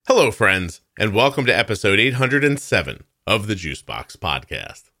Hello, friends, and welcome to episode 807 of the Juicebox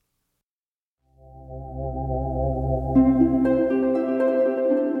Podcast.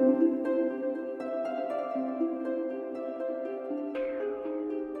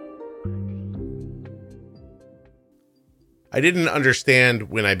 I didn't understand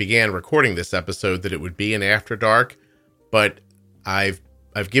when I began recording this episode that it would be an After Dark, but I've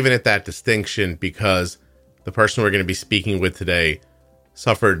given it that distinction because the person we're going to be speaking with today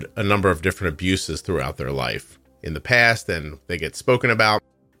suffered a number of different abuses throughout their life in the past, and they get spoken about.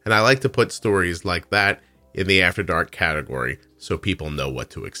 And I like to put stories like that in the After Dark category so people know what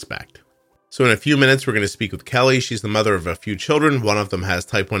to expect. So in a few minutes, we're going to speak with Kelly. She's the mother of a few children. One of them has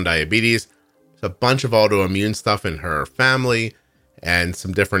type 1 diabetes. There's a bunch of autoimmune stuff in her family and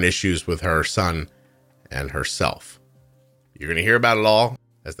some different issues with her son and herself. You're going to hear about it all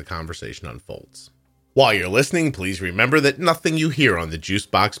as the conversation unfolds. While you're listening, please remember that nothing you hear on the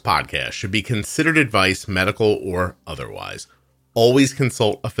Juicebox Podcast should be considered advice, medical or otherwise. Always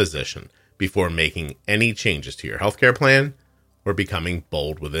consult a physician before making any changes to your healthcare plan or becoming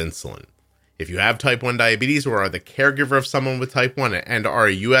bold with insulin. If you have type 1 diabetes or are the caregiver of someone with type 1 and are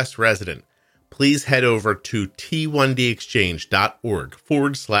a U.S. resident, please head over to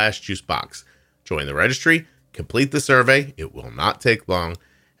t1dexchange.org/juicebox. Join the registry, complete the survey. It will not take long.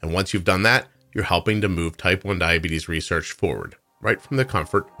 And once you've done that, you're helping to move type 1 diabetes research forward, right from the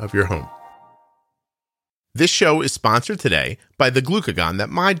comfort of your home. This show is sponsored today by the glucagon that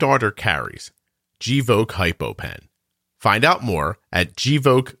my daughter carries, Gvoke HypoPen. Find out more at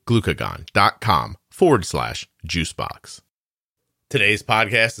gvokeglucagon.com/juicebox. Today's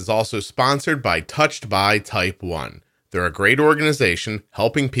podcast is also sponsored by Touched by Type 1. They're a great organization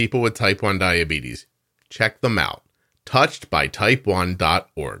helping people with type 1 diabetes. Check them out.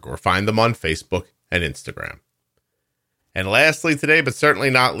 touchedbytype1.org or find them on Facebook and Instagram. And lastly today, but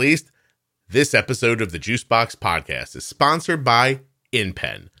certainly not least, this episode of the Juicebox Podcast is sponsored by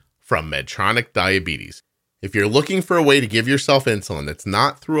InPen from Medtronic Diabetes. If you're looking for a way to give yourself insulin that's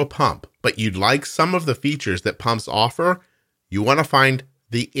not through a pump, but you'd like some of the features that pumps offer, you want to find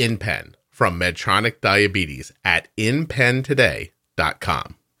the InPen from Medtronic Diabetes at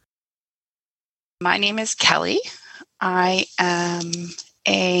inpentoday.com. My name is Kelly. I am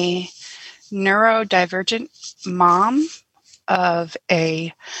a neurodivergent mom of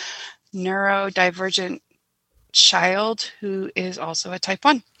a neurodivergent child who is also a type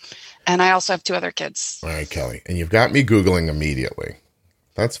 1. And I also have 2 other kids. All right, Kelly. And you've got me Googling immediately.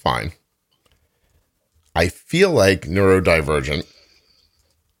 That's fine. I feel like neurodivergent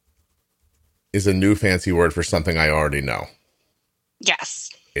is a new fancy word for something I already know.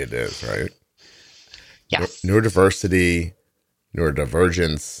 Yes. It is, right? Yes. Neurodiversity,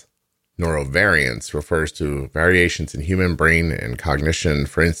 neurodivergence, neurovariance refers to variations in human brain and cognition,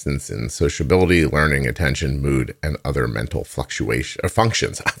 for instance, in sociability, learning, attention, mood, and other mental functions.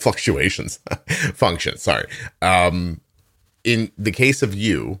 Sorry. In the case of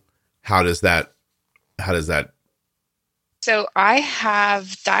you, how does that? So I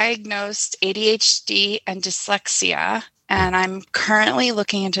have diagnosed ADHD and dyslexia, and I'm currently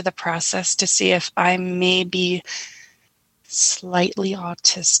looking into the process to see if I may be slightly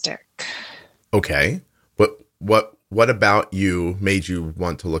autistic. Okay. What about you made you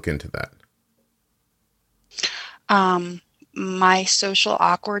want to look into that? My social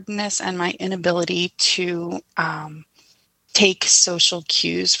awkwardness and my inability to take social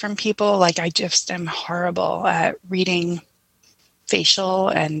cues from people. Like I just am horrible at reading facial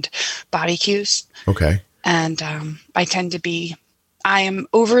and body cues. Okay. And I am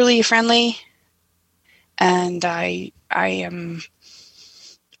overly friendly, and I am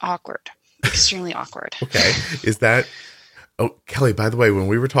awkward, extremely awkward. Okay. Oh, Kelly, by the way, when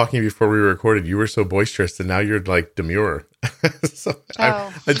we were talking before we recorded, you were so boisterous and now you're like demure.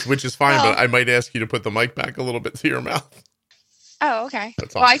 Which is fine, but I might ask you to put the mic back a little bit to your mouth. Oh, okay.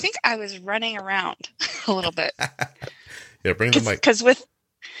 That's well, awesome. I think I was running around a little bit. Yeah, bring the mic. Because with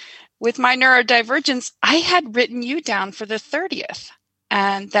my neurodivergence, I had written you down for the 30th.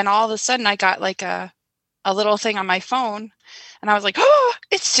 And then all of a sudden I got like a little thing on my phone, and I was like, oh,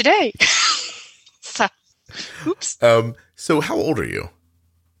 it's today. So, oops. So how old are you?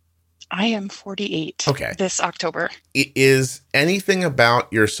 I am 48. Okay. This October. Is anything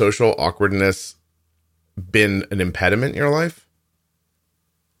about your social awkwardness been an impediment in your life?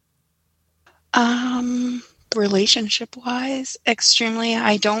 Relationship wise, extremely.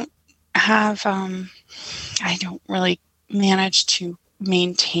 I don't really manage to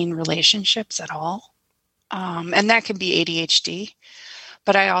maintain relationships at all. And that can be ADHD,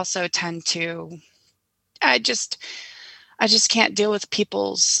 but I also tend to, I just can't deal with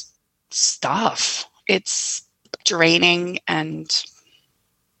people's stuff. It's draining and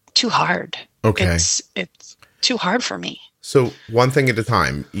too hard. Okay. It's too hard for me. So one thing at a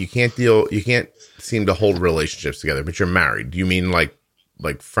time. You can't seem to hold relationships together, but you're married. Do you mean like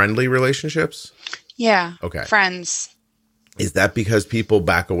friendly relationships? Yeah. Okay. Friends. Is that because people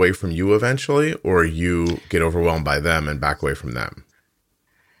back away from you eventually, or you get overwhelmed by them and back away from them?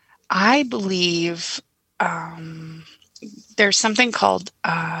 I believe there's something called,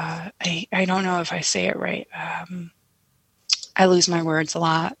 I don't know if I say it right. I lose my words a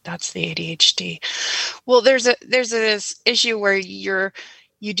lot. That's the ADHD. Well, there's this issue where you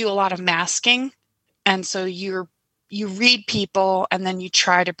do a lot of masking. And so you read people and then you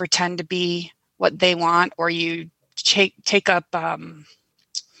try to pretend to be what they want, or you take up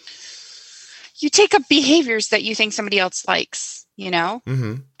behaviors that you think somebody else likes,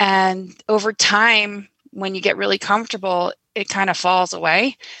 Mm-hmm. And over time, when you get really comfortable, it kind of falls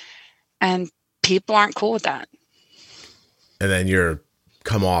away, and people aren't cool with that. And then you're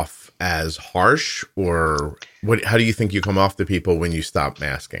come off as harsh, or what? How do you think you come off to people when you stop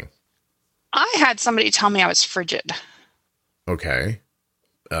masking? I had somebody tell me I was frigid. Okay.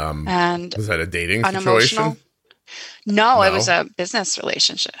 And was that a dating unemotional? situation? No, it was a business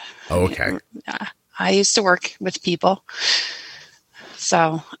relationship. Oh, okay. I used to work with people.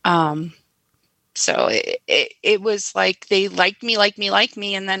 So, it was like they liked me.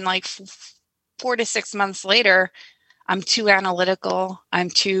 And then like 4 to 6 months later, I'm too analytical. I'm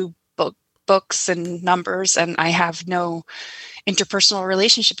too books and numbers, and I have no interpersonal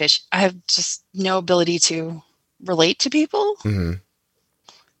relationship issue. I have just no ability to relate to people. Mm-hmm.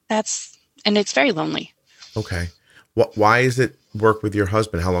 And it's very lonely. Okay. Why is it work with your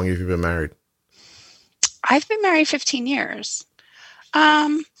husband? How long have you been married? I've been married 15 years.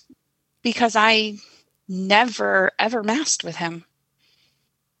 Because I never, ever masked with him.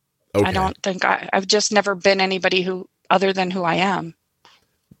 Okay. I don't think I've just never been anybody other than who I am.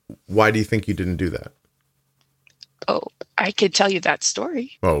 Why do you think you didn't do that? Oh, I could tell you that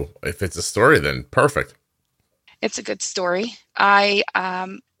story. Oh, if it's a story, then perfect. It's a good story. I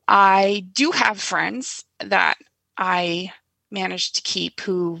do have friends that I managed to keep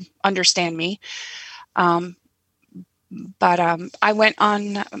who understand me. But I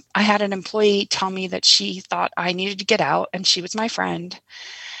had an employee tell me that she thought I needed to get out, and she was my friend.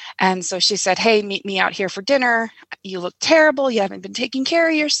 And so she said, "Hey, meet me out here for dinner. You look terrible. You haven't been taking care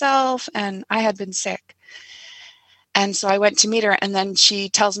of yourself." And I had been sick. And so I went to meet her, and then she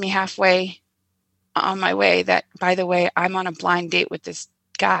tells me halfway on my way that, by the way, I'm on a blind date with this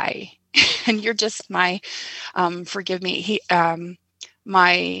guy, and you're just my, forgive me,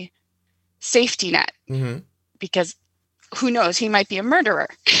 my safety net. Mm-hmm. Because who knows, he might be a murderer.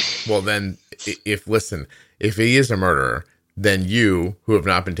 Well, then, if he is a murderer, then you, who have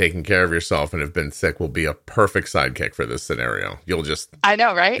not been taking care of yourself and have been sick, will be a perfect sidekick for this scenario. You'll just... I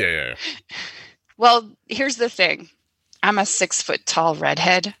know, right? Yeah. Well, here's the thing. I'm a 6 foot tall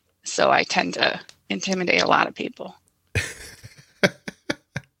redhead, so I tend to intimidate a lot of people.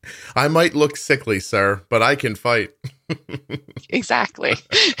 I might look sickly, sir, but I can fight. Exactly.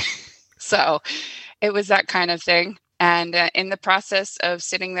 So it was that kind of thing. And in the process of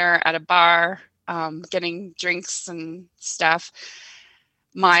sitting there at a bar, getting drinks and stuff,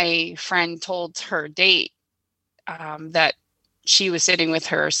 my friend told her date that she was sitting with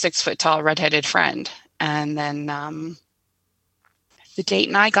her 6 foot tall redheaded friend. And then the date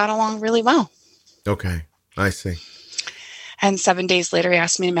and I got along really well. Okay. I see. And 7 days later, he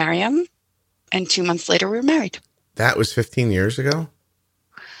asked me to marry him. And 2 months later, we were married. That was 15 years ago?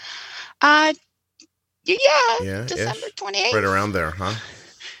 Yeah, December 28th. Right around there, huh?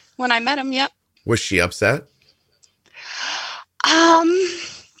 When I met him, yep. Was she upset?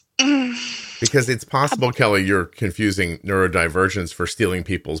 Because it's possible, Kelly, you're confusing neurodivergence for stealing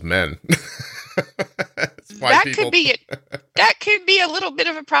people's men. That could be a little bit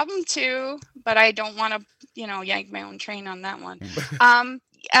of a problem too, but I don't want to, yank my own train on that one. I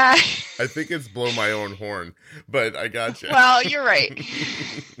think it's blow my own horn, but I got you. Well, you're right.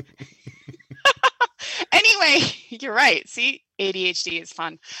 Anyway, you're right. See, ADHD is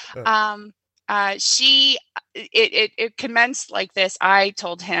fun. It commenced like this. I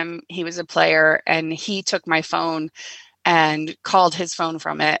told him he was a player, and he took my phone and called his phone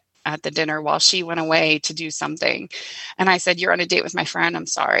from it at the dinner while she went away to do something. And I said, "You're on a date with my friend. I'm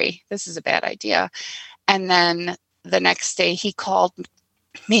sorry. This is a bad idea." And then the next day he called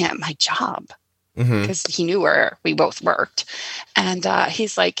me at my job because he knew where we both worked. And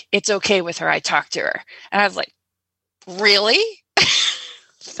he's like, "It's okay with her. I talked to her." And I was like, "Really?"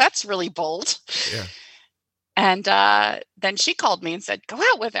 That's really bold. Yeah. And then she called me and said, go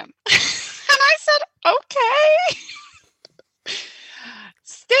out with him. And I said, okay.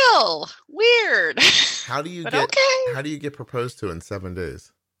 Still weird. How do you but get okay. How do you get proposed to in 7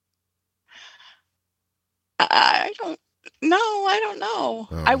 days? I don't know.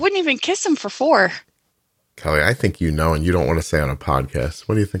 Oh. I wouldn't even kiss him for 4. Kelly, I think you know, and you don't want to say on a podcast.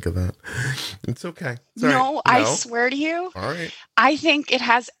 What do you think of that? It's okay. It's no, right. I swear to you. All right. I think it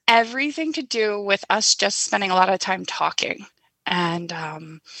has everything to do with us just spending a lot of time talking. And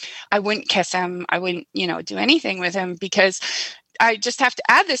I wouldn't kiss him. I wouldn't, do anything with him because I just have to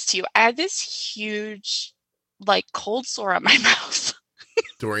add this to you. I had this huge, cold sore on my mouth.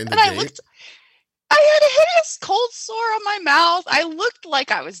 During the date? I had a hideous cold sore on my mouth. I looked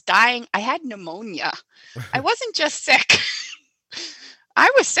like I was dying. I had pneumonia. I wasn't just sick. I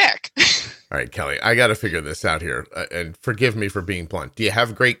was sick. All right, Kelly, I got to figure this out here. And forgive me for being blunt. Do you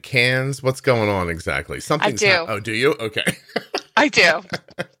have great cans? What's going on exactly? I do. Oh, do you? Okay. I do.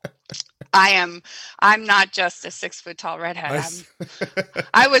 I'm not just a 6 foot tall redhead.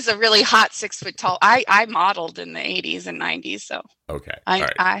 I was a really hot 6 foot tall. I modeled in the 80s and 90s. So okay.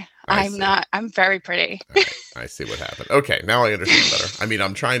 I'm very pretty. Right. I see what happened. Okay. Now I understand better. I mean,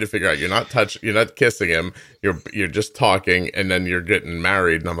 I'm trying to figure out, you're not kissing him. You're just talking and then you're getting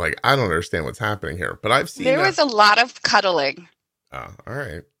married. And I'm like, I don't understand what's happening here, but I've seen there was a lot of cuddling. Oh, all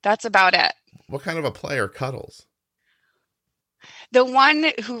right. That's about it. What kind of a player cuddles? The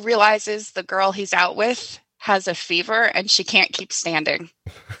one who realizes the girl he's out with has a fever and she can't keep standing.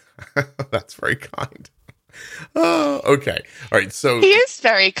 That's very kind. Oh, okay. All right. So he is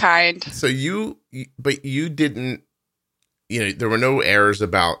very kind. So but you didn't, there were no errors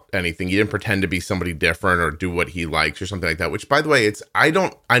about anything. You didn't pretend to be somebody different or do what he likes or something like that, which, by the way, I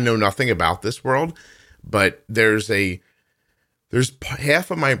know nothing about this world, but there's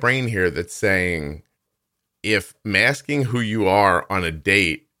half of my brain here that's saying, if masking who you are on a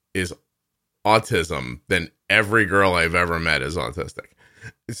date is autism, then every girl I've ever met is autistic.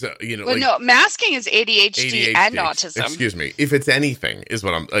 So, no, masking is ADHD and autism. Excuse me. If it's anything is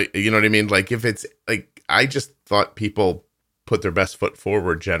what I'm, you know what I mean? Like if it's I just thought people put their best foot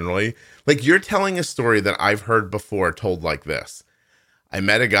forward generally. Like you're telling a story that I've heard before told like this. I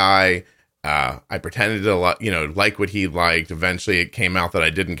met a guy, I pretended to like what he liked. Eventually it came out that I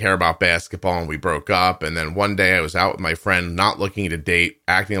didn't care about basketball and we broke up. And then one day I was out with my friend, not looking to date,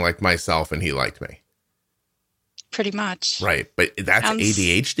 acting like myself, and he liked me. Pretty much. Right. But that's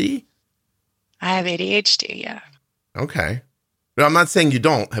ADHD? I have ADHD, yeah. Okay. But I'm not saying you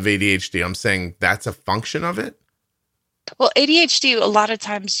don't have ADHD. I'm saying that's a function of it. Well, ADHD, a lot of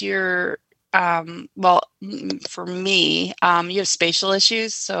times you're, for me, you have spatial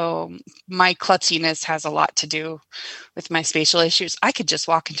issues. So my klutziness has a lot to do with my spatial issues. I could just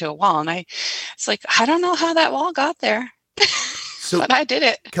walk into a wall and it's like, I don't know how that wall got there, but I did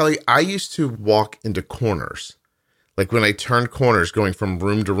it. Kelly, I used to walk into corners. Like when I turned corners going from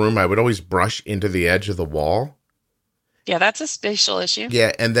room to room, I would always brush into the edge of the wall. Yeah, that's a spatial issue.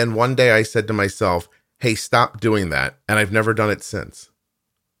 Yeah. And then one day I said to myself, hey, stop doing that. And I've never done it since.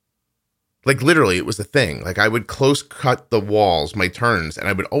 Like literally it was a thing. Like I would close cut the walls, my turns, and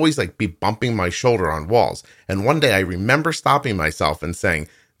I would always be bumping my shoulder on walls. And one day I remember stopping myself and saying,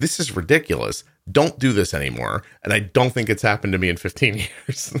 this is ridiculous. Don't do this anymore. And I don't think it's happened to me in 15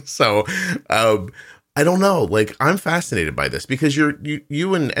 years. So, I don't know. Like I'm fascinated by this because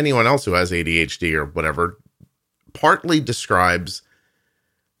you and anyone else who has ADHD or whatever partly describes,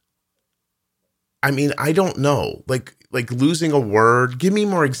 I mean, I don't know, like losing a word. Give me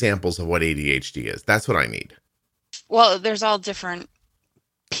more examples of what ADHD is. That's what I need. Well, there's all different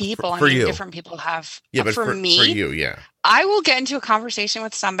people. For you. Different people have. Yeah, but for me, for you, yeah. I will get into a conversation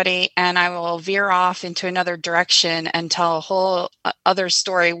with somebody and I will veer off into another direction and tell a whole other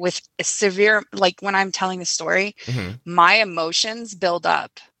story with a severe, like when I'm telling the story, my emotions build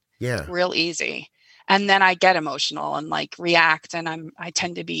up real easy. And then I get emotional and react and I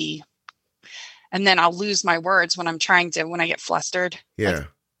tend to be, and then I'll lose my words when I get flustered. Yeah.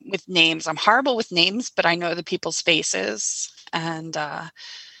 With names. I'm horrible with names, but I know the people's faces and,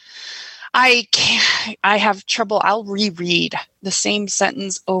 I have trouble. I'll reread the same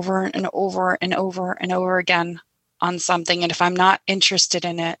sentence over and over and over and over again on something. And if I'm not interested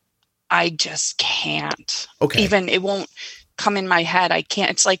in it, I just can't. Okay. Even it won't come in my head. I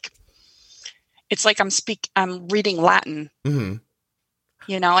can't. It's like I'm reading Latin, and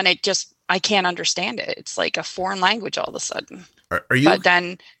I can't understand it. It's like a foreign language all of a sudden. Are you? But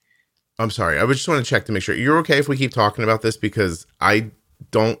then, I'm sorry. I just want to check to make sure you're okay if we keep talking about this because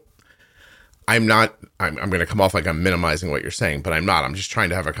I'm not, I'm going to come off like I'm minimizing what you're saying, but I'm not. I'm just trying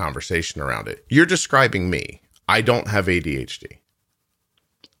to have a conversation around it. You're describing me. I don't have ADHD.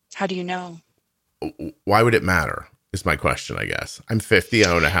 How do you know? Why would it matter? Is my question, I guess. I'm 50. I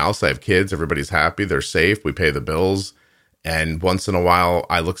own a house. I have kids. Everybody's happy. They're safe. We pay the bills. And once in a while,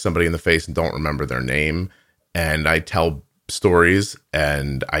 I look somebody in the face and don't remember their name. And I tell stories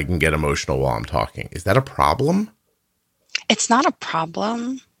and I can get emotional while I'm talking. Is that a problem? It's not a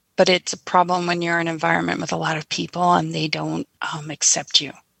problem, but it's a problem when you're in an environment with a lot of people and they don't accept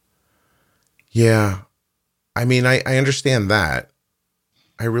you. Yeah. I mean, I understand that.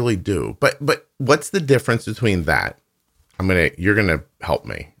 I really do. But what's the difference between that? You're going to help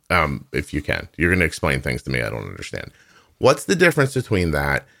me. If you can, you're going to explain things to me I don't understand. What's the difference between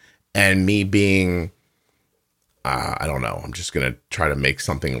that and me being, I don't know, I'm just going to try to make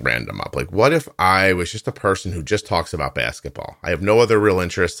something random up. Like, what if I was just a person who just talks about basketball? I have no other real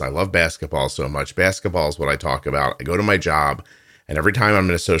interests. I love basketball so much. Basketball is what I talk about. I go to my job, and every time I'm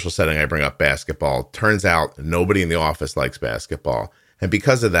in a social setting, I bring up basketball. Turns out nobody in the office likes basketball. And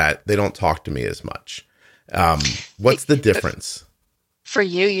because of that, they don't talk to me as much. What's the difference? For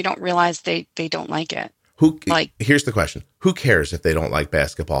you, you don't realize they don't like it. Here's the question. Who cares if they don't like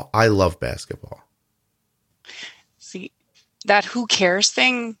basketball? I love basketball. See, that who cares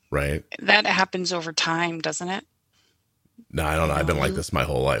thing, right? That happens over time, doesn't it? No, I don't know. I've been like this my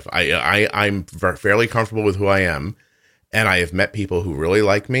whole life. I'm fairly comfortable with who I am. And I have met people who really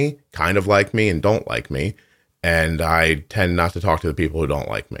like me, kind of like me, and don't like me. And I tend not to talk to the people who don't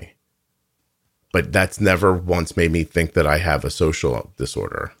like me. But that's never once made me think that I have a social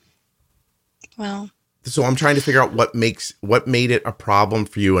disorder. Well, so I'm trying to figure out what made it a problem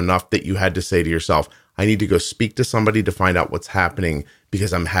for you enough that you had to say to yourself, I need to go speak to somebody to find out what's happening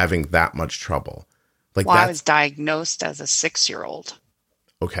because I'm having that much trouble. Like, I was diagnosed as a 6-year-old.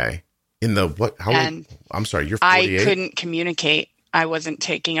 Okay. In the what? How? And I'm sorry. You're 48? I couldn't communicate. I wasn't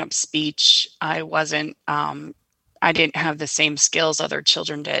taking up speech. I wasn't. I didn't have the same skills other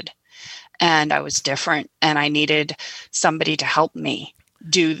children did. And I was different, and I needed somebody to help me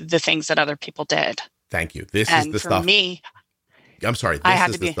do the things that other people did. Thank you. This is the stuff. And for me, I'm sorry. This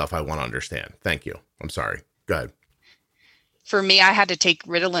is the stuff I want to understand. Thank you. I'm sorry. Go ahead. For me, I had to take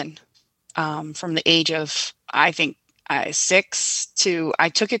Ritalin from the age of, I think, 6 to, I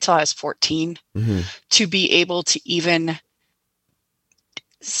took it till I was 14 to be able to even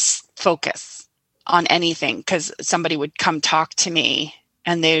focus on anything, because somebody would come talk to me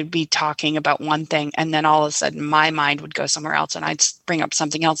and they would be talking about one thing, and then all of a sudden my mind would go somewhere else and I'd bring up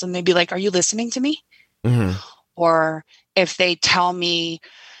something else, and they'd be like, are you listening to me? Or if they tell me,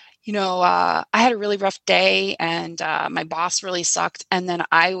 I had a really rough day and my boss really sucked, and then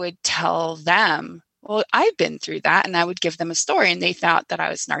I would tell them, well, I've been through that, and I would give them a story, and they thought that I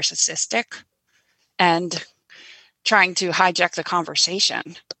was narcissistic and trying to hijack the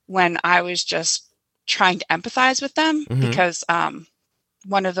conversation when I was just trying to empathize with them, because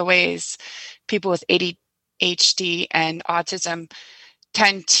one of the ways people with ADHD and autism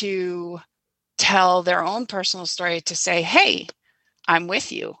tend to tell their own personal story to say, hey, I'm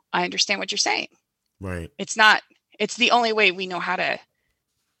with you. I understand what you're saying. Right. It's the only way we know how to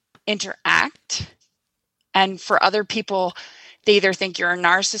interact. And for other people, they either think you're a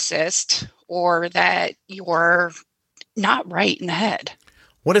narcissist or that you're not right in the head.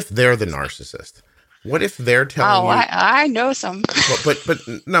 What if they're the narcissist? What if they're telling you? I know some. but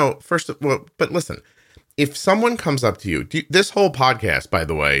no, but listen, if someone comes up to you, this whole podcast, by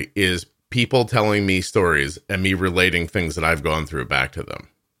the way, is people telling me stories and me relating things that I've gone through back to them.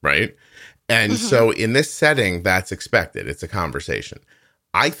 Right. And so in this setting, that's expected. It's a conversation.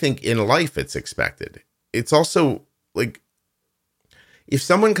 I think in life, it's expected. It's also like, if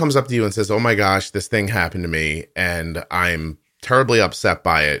someone comes up to you and says, oh my gosh, this thing happened to me and I'm terribly upset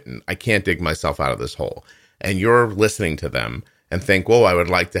by it and I can't dig myself out of this hole, and you're listening to them and think, whoa, I would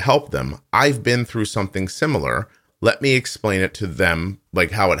like to help them. I've been through something similar. Let me explain it to them,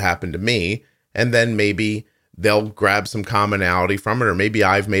 like how it happened to me. And then maybe they'll grab some commonality from it, or maybe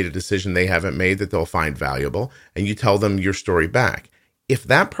I've made a decision they haven't made that they'll find valuable, and you tell them your story back. If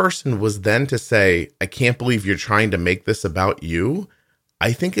that person was then to say, I can't believe you're trying to make this about you,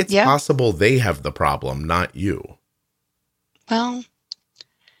 I think it's possible they have the problem, not you. Well,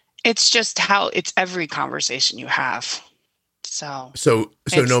 it's just it's every conversation you have. So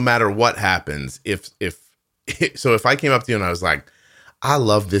no matter what happens, if I came up to you and I was like, I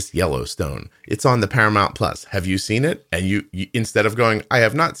love this Yellowstone, it's on the Paramount Plus, have you seen it? And you instead of going, I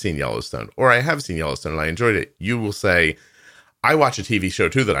have not seen Yellowstone, or I have seen Yellowstone and I enjoyed it, you will say, I watch a TV show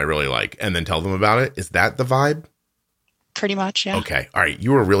too that I really like, and then tell them about it. Is that the vibe? Pretty much, yeah. Okay. All right.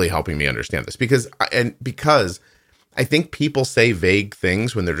 You were really helping me understand this because I think people say vague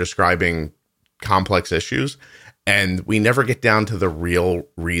things when they're describing complex issues, and we never get down to the real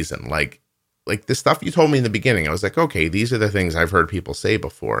reason. Like the stuff you told me in the beginning, I was like, okay, these are the things I've heard people say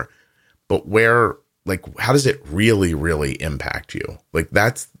before, but how does it really, really impact you? Like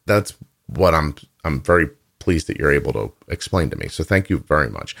that's what I'm very pleased that you're able to explain to me. So thank you very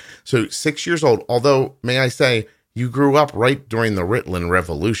much. So 6 years old, although may I say you grew up right during the Ritalin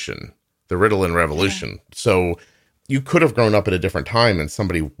Revolution. Yeah. So you could have grown up at a different time and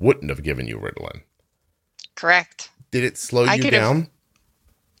somebody wouldn't have given you Ritalin. Correct. Did it slow you down?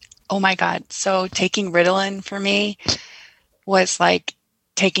 Oh my God. So taking Ritalin for me was like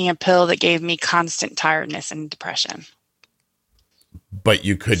taking a pill that gave me constant tiredness and depression. But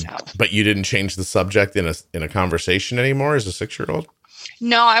you didn't change the subject in a conversation anymore as a 6-year-old?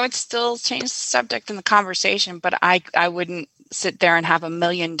 No, I would still change the subject in the conversation, but I wouldn't sit there and have a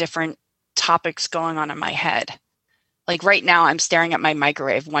million different topics going on in my head. Like right now, I'm staring at my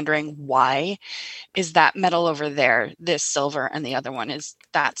microwave wondering, why is that metal over there this silver and the other one is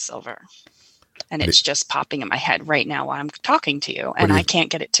that silver? And it's just popping in my head right now while I'm talking to you, and I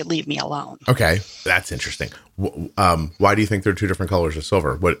can't get it to leave me alone. Okay, that's interesting. Why do you think there are two different colors of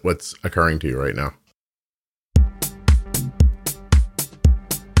silver? What's occurring to you right now?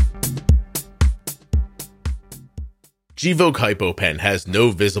 Gvoke HypoPen has no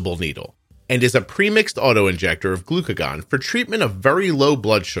visible needle and is a premixed autoinjector of glucagon for treatment of very low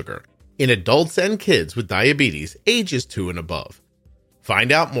blood sugar in adults and kids with diabetes ages 2 and above.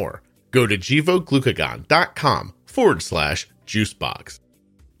 Find out more. Go to gvokeglucagon.com/juicebox.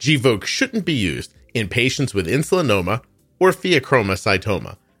 Gvoke shouldn't be used in patients with insulinoma or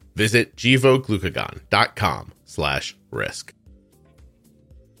pheochromocytoma. Visit gvokeglucagon.com/risk.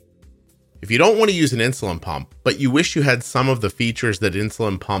 If you don't want to use an insulin pump, but you wish you had some of the features that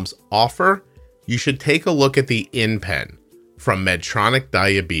insulin pumps offer, you should take a look at the InPen from Medtronic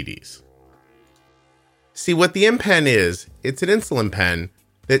Diabetes. See, what the InPen is, it's an insulin pen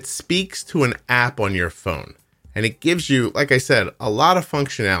that speaks to an app on your phone. And it gives you, like I said, a lot of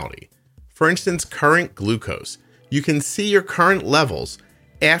functionality. For instance, current glucose. You can see your current levels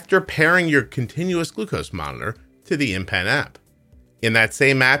after pairing your continuous glucose monitor to the InPen app. In that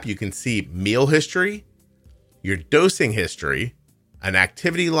same app, you can see meal history, your dosing history, an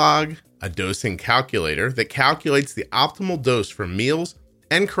activity log, a dosing calculator that calculates the optimal dose for meals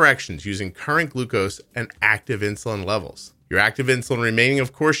and corrections using current glucose and active insulin levels. Your active insulin remaining,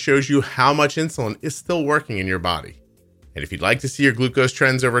 of course, shows you how much insulin is still working in your body. And if you'd like to see your glucose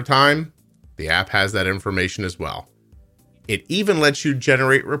trends over time, the app has that information as well. It even lets you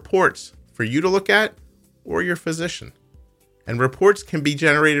generate reports for you to look at or your physician. And reports can be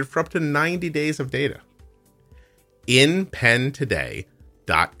generated for up to 90 days of data.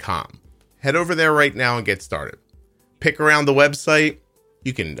 InPentoday.com. Head over there right now and get started. Pick around the website.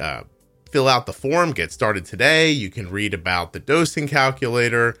 You can fill out the form, get started today. You can read about the dosing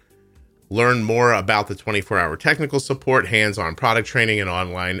calculator, learn more about the 24-hour technical support, hands-on product training, and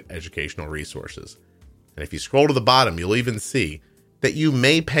online educational resources. And if you scroll to the bottom, you'll even see that you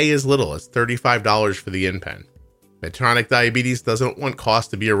may pay as little as $35 for the InPen. Medtronic Diabetes doesn't want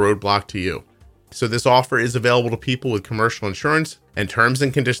cost to be a roadblock to you. So this offer is available to people with commercial insurance, and terms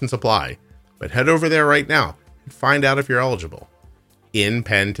and conditions apply. But head over there right now and find out if you're eligible.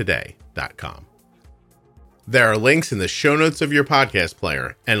 InPentoday.com. There are links in the show notes of your podcast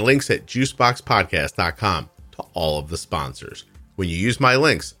player and links at juiceboxpodcast.com to all of the sponsors. When you use my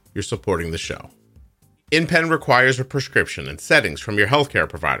links, you're supporting the show. InPen requires a prescription and settings from your healthcare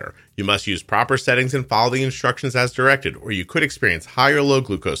provider. You must use proper settings and follow the instructions as directed, or you could experience high or low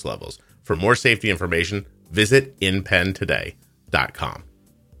glucose levels. For more safety information, visit InPentoday.com.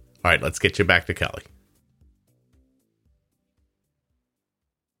 All right, let's get you back to Kelly.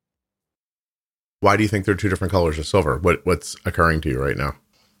 Why do you think there are two different colors of silver? What's occurring to you right now?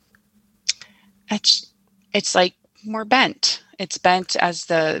 It's like more bent. It's bent as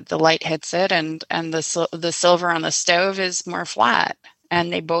the light hits it, and the silver on the stove is more flat.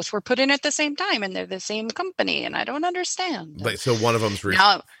 And they both were put in at the same time, and they're the same company, and I don't understand. Like, so one of them's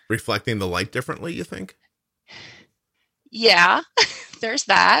reflecting the light differently, you think? Yeah, there's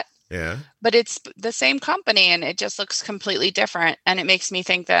that. Yeah. But it's the same company, and it just looks completely different. And it makes me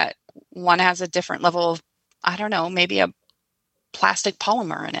think that one has a different level of, I don't know, maybe a plastic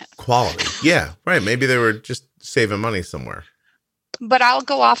polymer in it. Quality. Yeah, right. Maybe they were just saving money somewhere. But I'll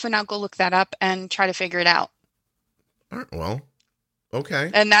go off and I'll go look that up and try to figure it out. All right, well,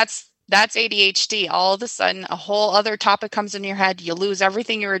 okay. And that's ADHD. All of a sudden, a whole other topic comes in your head. You lose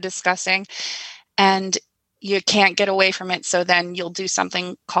everything you were discussing. And you can't get away from it. So then you'll do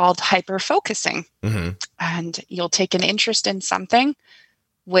something called hyperfocusing, Mm-hmm. and you'll take an interest in something,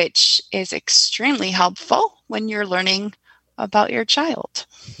 which is extremely helpful when you're learning about your child.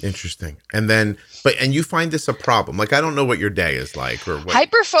 Interesting. And then, and you find this a problem? Like, I don't know what your day is like or what.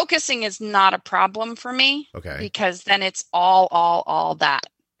 Hyperfocusing is not a problem for me. Okay. Because then it's all that.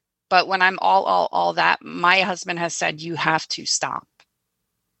 But when I'm all that, my husband has said, you have to stop.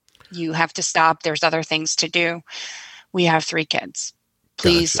 You have to stop. There's other things to do. We have 3 kids.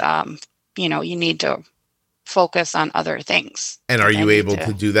 Please, Gotcha. You need to focus on other things. And are you able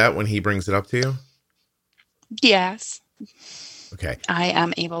to do that when he brings it up to you? Yes. Okay. I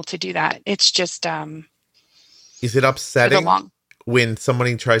am able to do that. It's just is it upsetting when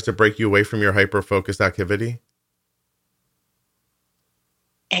somebody tries to break you away from your hyper-focused activity?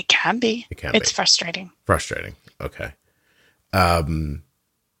 It can be. It's frustrating. Frustrating. Okay. All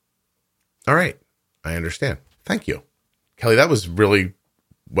right. I understand. Thank you, Kelly. That was really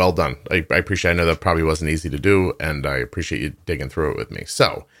well done. I appreciate. I know that probably wasn't easy to do, and I appreciate you digging through it with me.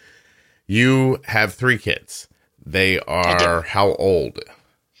 So, you have 3 kids. They are how old?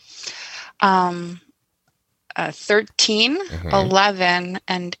 13, 11,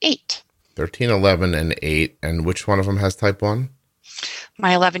 and 8. 13, 11, and 8. And which one of them has type 1?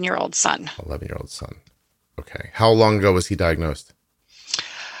 My 11-year-old son. 11-year-old son. Okay. How long ago was he diagnosed?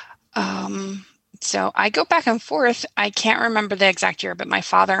 So I go back and forth. I can't remember the exact year, but my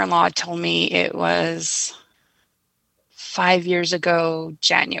father-in-law told me it was 5 years ago,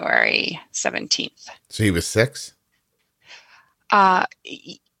 January 17th. So he was 6?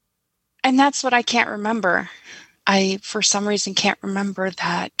 And that's what I can't remember. I, for some reason, can't remember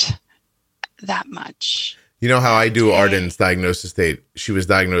that much. You know how I do Arden's diagnosis date? She was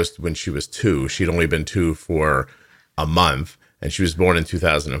diagnosed when she was 2. She'd only been 2 for a month, and she was born in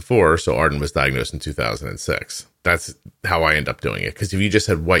 2004, so Arden was diagnosed in 2006. That's how I end up doing it. Because if you just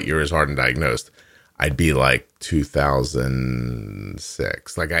said, what year is Arden diagnosed, I'd be like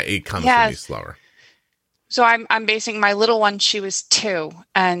 2006. Like, it comes to me slower. So I'm basing my little one, she was 2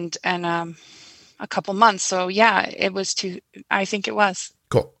 and a couple months. So yeah, it was 2. I think it was.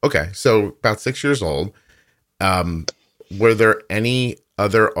 Cool. Okay. So about 6 years old. Were there any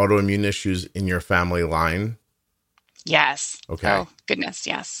other autoimmune issues in your family line? Yes. Okay. Oh, goodness.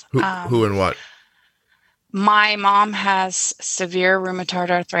 Yes. Who and what? My mom has severe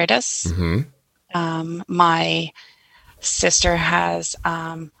rheumatoid arthritis. Mm-hmm. My sister has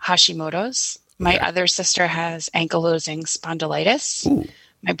Hashimoto's. My other sister has ankylosing spondylitis. Ooh.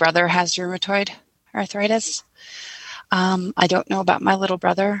 My brother has rheumatoid arthritis. I don't know about my little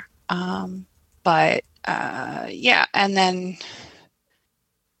brother, but yeah. And then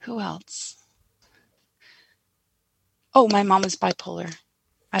who else? Oh, my mom is bipolar.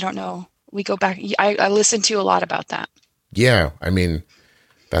 I don't know. We go back. I listened to a lot about that. Yeah. I mean,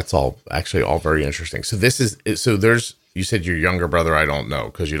 that's all very interesting. So you said your younger brother, I don't know,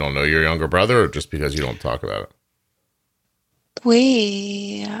 because you don't know your younger brother, or just because you don't talk about it?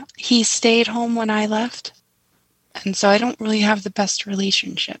 He stayed home when I left. And so I don't really have the best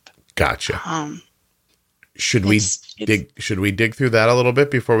relationship. Gotcha. Should we dig through that a little bit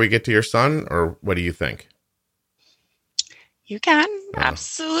before we get to your son, or what do you think? You can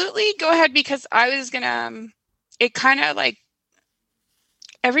absolutely go ahead, because I was gonna. It kind of like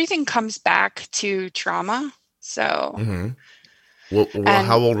everything comes back to trauma. So, well,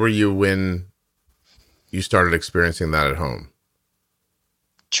 how old were you when you started experiencing that at home?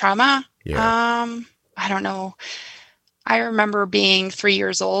 Trauma? Yeah. I don't know. I remember being 3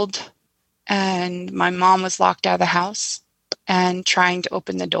 years old, and my mom was locked out of the house and trying to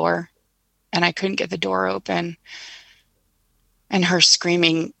open the door, and I couldn't get the door open, and her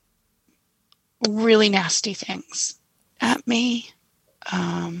screaming really nasty things at me.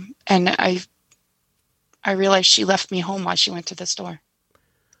 And I realized she left me home while she went to the store.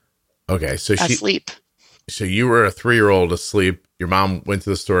 Okay, so asleep. So you were a 3-year-old asleep. Your mom went to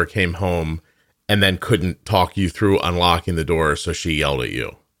the store, came home, and then couldn't talk you through unlocking the door, so she yelled at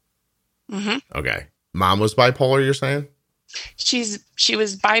you. Mm-hmm. Okay. Mom was bipolar, you're saying? She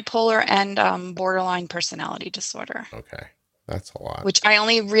was bipolar and borderline personality disorder. Okay. That's a lot. Which I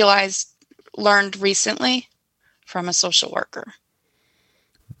only learned recently from a social worker.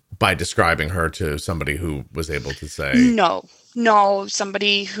 By describing her to somebody who was able to say... No,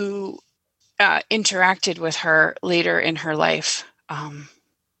 somebody who interacted with her later in her life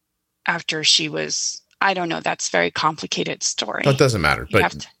after she was... I don't know. That's a very complicated story. That doesn't matter,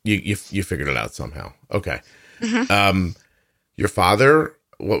 but you figured it out somehow. Okay. Mm-hmm. Your father,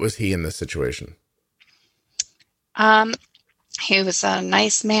 what was he in this situation? He was a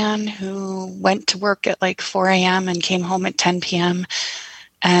nice man who went to work at like 4 a.m. and came home at 10 p.m.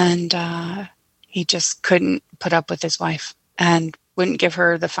 And he just couldn't put up with his wife and wouldn't give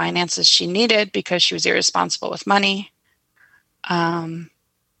her the finances she needed because she was irresponsible with money. And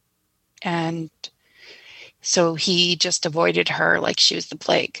so he just avoided her like she was the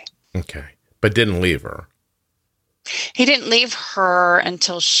plague. Okay. But didn't leave her. He didn't leave her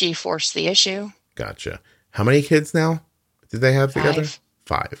until she forced the issue. Gotcha. How many kids now did they have together? 5.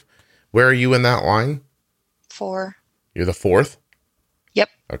 5. Where are you in that line? 4. You're the 4th? Yep.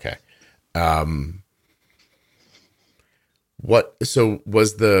 Okay. So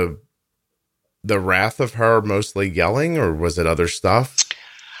was the wrath of her mostly yelling, or was it other stuff?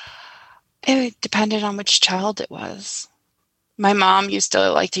 It depended on which child it was. My mom used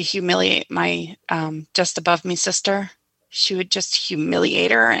to like to humiliate my just above me sister. She would just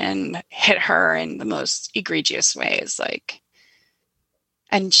humiliate her and hit her in the most egregious ways.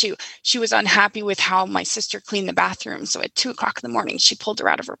 And she was unhappy with how my sister cleaned the bathroom. So at 2:00 in the morning, she pulled her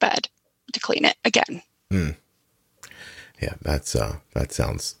out of her bed to clean it again. Yeah, that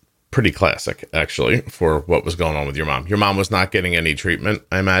sounds pretty classic, actually, for what was going on with your mom. Your mom was not getting any treatment,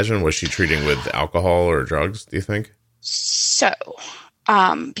 I imagine. Was she treating with alcohol or drugs, do you think? So,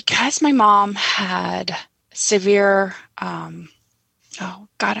 because my mom had severe, oh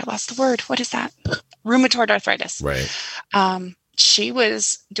God, I lost the word. What is that? Rheumatoid arthritis. Right. She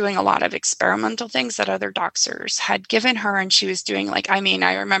was doing a lot of experimental things that other doctors had given her. And she was doing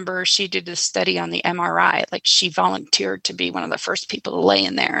I remember she did a study on the MRI. Like she volunteered to be one of the first people to lay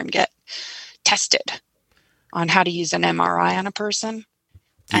in there and get tested on how to use an MRI on a person.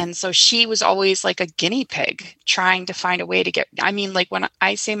 And so she was always like a guinea pig trying to find a way to when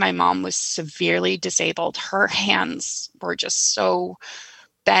I say my mom was severely disabled, her hands were just so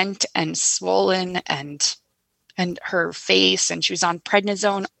bent and swollen and her face, and she was on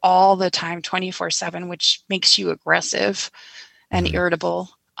prednisone all the time, 24/7, which makes you aggressive and irritable.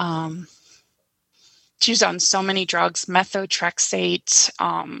 She was on so many drugs, methotrexate.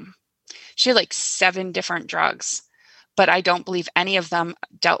 She had like 7 different drugs, but I don't believe any of them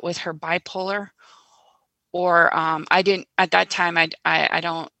dealt with her bipolar. Or I didn't at that time. I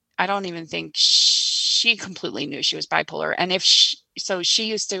don't even think she completely knew she was bipolar. And she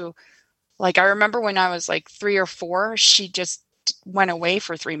used to. Like, I remember when I was like 3 or 4, she just went away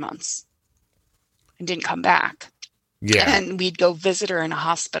for 3 months and didn't come back. Yeah. And we'd go visit her in a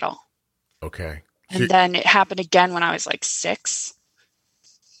hospital. Okay. And then it happened again when I was like 6.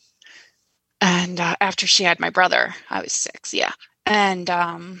 And after she had my brother, I was 6. Yeah. And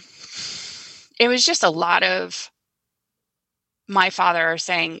it was just a lot of my father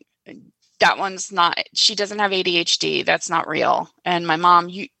saying, that one's not, she doesn't have ADHD. That's not real. And my mom,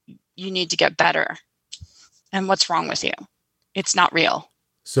 you need to get better. And what's wrong with you? It's not real.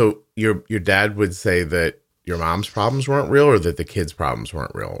 So your dad would say that your mom's problems weren't real, or that the kids' problems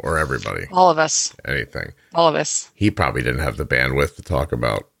weren't real, or everybody? All of us. Anything. All of us. He probably didn't have the bandwidth to talk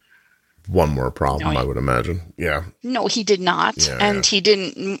about one more problem, I would imagine. Yeah. No, he did not. Yeah, and he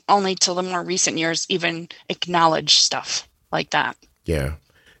didn't, only till the more recent years, even acknowledge stuff like that. Yeah.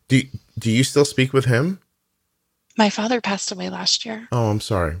 Do you still speak with him? My father passed away last year. Oh, I'm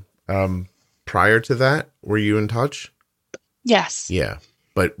sorry. Prior to that, were you in touch? Yes. Yeah.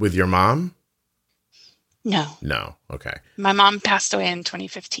 But with your mom? No. No. Okay. My mom passed away in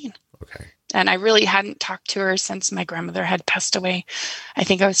 2015. Okay. And I really hadn't talked to her since my grandmother had passed away. I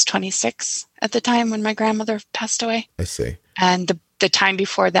think I was 26 at the time when my grandmother passed away. I see. And the time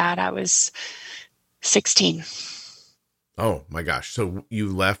before that, I was 16. Oh my gosh. So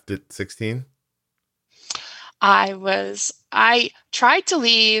you left at 16? I tried to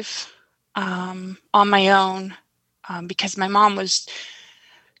leave on my own because my mom was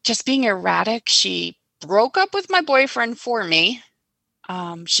just being erratic. She broke up with my boyfriend for me.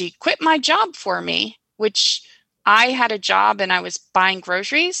 She quit my job for me, which I had a job and I was buying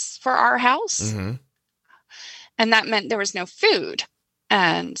groceries for our house. Mm-hmm. And that meant there was no food.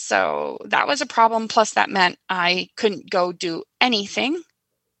 And so that was a problem. Plus that meant I couldn't go do anything.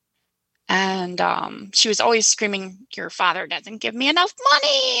 And she was always screaming, your father doesn't give me enough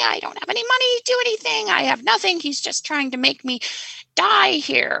money. I don't have any money to do anything. I have nothing. He's just trying to make me die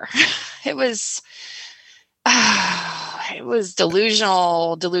here. It was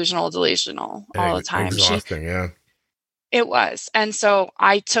delusional all the time. Exhausting, yeah. It was. And so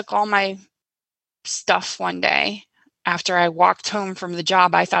I took all my stuff one day after I walked home from the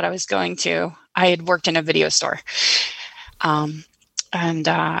job I thought I was going to. I had worked in a video store. And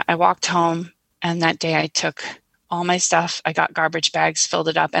I walked home, and that day I took all my stuff. I got garbage bags, filled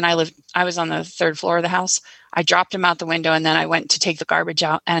it up, and I was on the 3rd floor of the house. I dropped them out the window, and then I went to take the garbage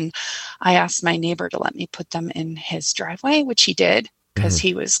out, and I asked my neighbor to let me put them in his driveway, which he did because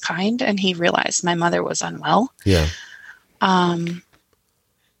he was kind, and he realized my mother was unwell. Yeah. And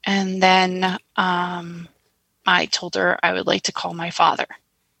then I told her I would like to call my father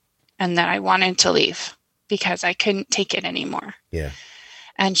and that I wanted to leave because I couldn't take it anymore. Yeah.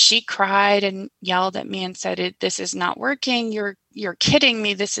 And she cried and yelled at me and said, "This is not working. You're kidding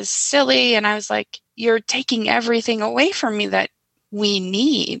me. This is silly." And I was like, "You're taking everything away from me that we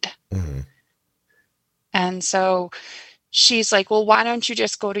need." Mm-hmm. And so she's like, "Well, why don't you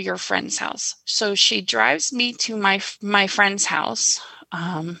just go to your friend's house?" So she drives me to my friend's house,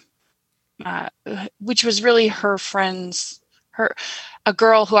 which was really her friend's, a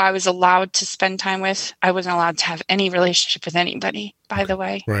girl who I was allowed to spend time with. I wasn't allowed to have any relationship with anybody, by the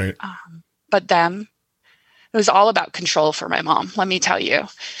way. Right. But them. It was all about control for my mom, let me tell you.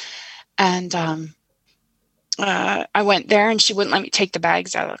 And I went there, and she wouldn't let me take the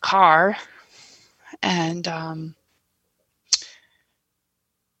bags out of the car. And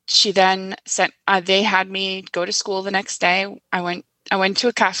she then sent, they had me go to school the next day. I went to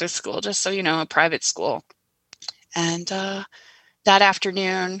a Catholic school, just so you know, a private school. And that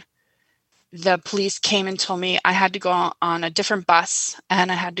afternoon, the police came and told me I had to go on a different bus, and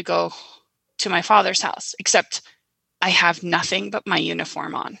I had to go to my father's house, except I have nothing but my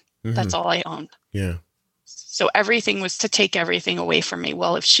uniform on. Mm-hmm. That's all I own. Yeah. So everything was to take everything away from me.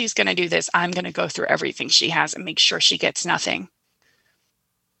 Well, if she's going to do this, I'm going to go through everything she has and make sure she gets nothing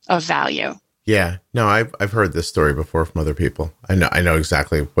of value. Yeah. No, I've heard this story before from other people. I know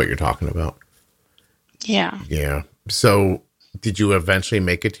exactly what you're talking about. Yeah. Yeah. So did you eventually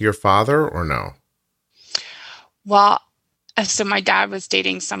make it to your father or no? Well, so my dad was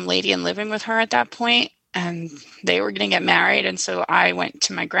dating some lady and living with her at that point, and they were going to get married. And so I went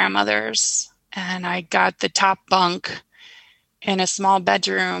to my grandmother's, and I got the top bunk in a small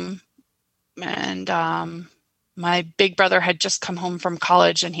bedroom. And my big brother had just come home from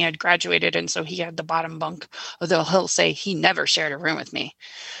college, and he had graduated. And so he had the bottom bunk, although he'll say he never shared a room with me.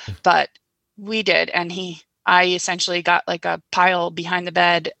 But we did. And I essentially got like a pile behind the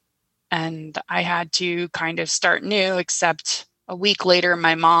bed, and I had to kind of start new, except a week later,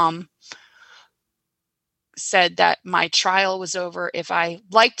 my mom said that my trial was over. If I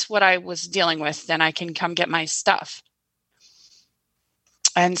liked what I was dealing with, then I can come get my stuff.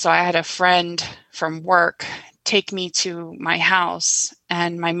 And so I had a friend from work take me to my house,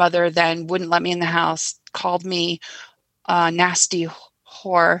 and my mother then wouldn't let me in the house, called me a nasty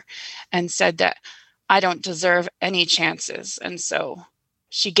whore, and said that I don't deserve any chances. And so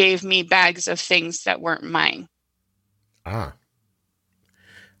she gave me bags of things that weren't mine. Ah.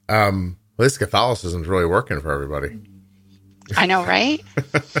 Well, this Catholicism is really working for everybody. I know, right?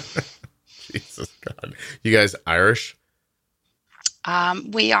 Jesus God. You guys Irish?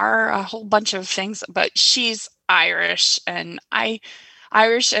 We are a whole bunch of things, but she's Irish and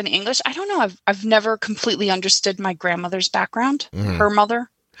Irish and English. I don't know. I've never completely understood my grandmother's background, her mother.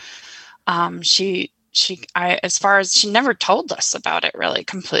 As far as she never told us about it really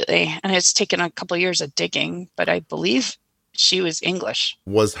completely. And it's taken a couple of years of digging, but I believe she was English.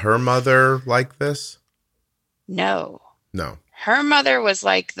 Was her mother like this? No. Her mother was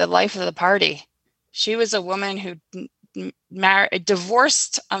like the life of the party. She was a woman who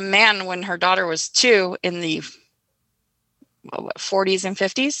divorced a man when her daughter was 2 in the 40s and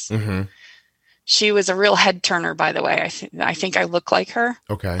 50s. Mm-hmm. She was a real head turner, by the way. I think I look like her.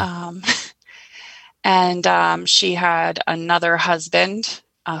 Okay. And she had another husband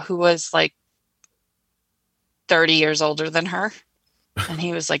who was like 30 years older than her. And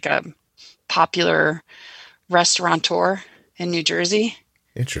he was like a popular restaurateur in New Jersey.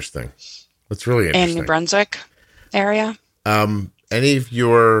 Interesting. That's really interesting. In New Brunswick area. Any of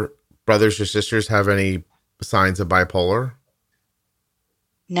your brothers or sisters have any signs of bipolar?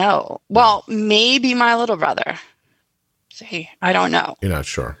 No. Well, maybe my little brother. See, I don't know. You're not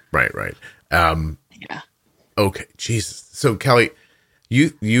sure. Right. Yeah. Okay. Jesus. So Kelly,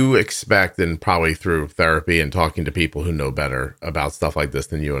 you expect, and probably through therapy and talking to people who know better about stuff like this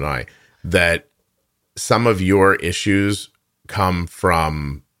than you and I, that some of your issues come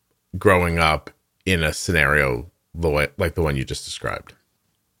from growing up in a scenario like the one you just described.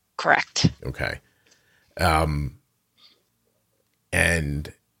 Correct. Okay.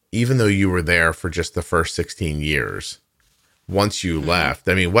 And even though you were there for just the first 16 years, once you left,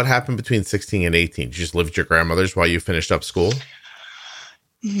 I mean, what happened between 16 and 18? Did you just live at your grandmother's while you finished up school?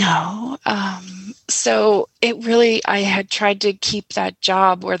 No. So I had tried to keep that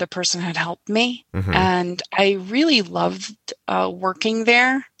job where the person had helped me. Mm-hmm. And I really loved working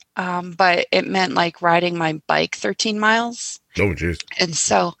there. but it meant like riding my bike 13 miles. Oh, jeez. And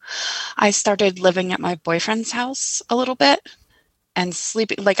so I started living at my boyfriend's house a little bit and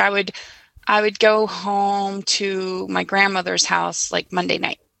sleeping. Like I would go home to my grandmother's house like Monday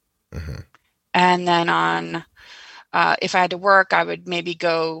night. Mm-hmm. And then if I had to work, I would maybe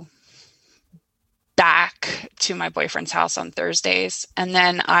go back to my boyfriend's house on Thursdays. And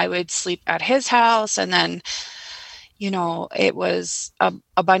then I would sleep at his house. And then, it was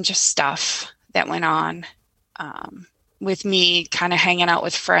a bunch of stuff that went on with me kind of hanging out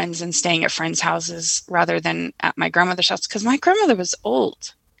with friends and staying at friends' houses rather than at my grandmother's house. Because my grandmother was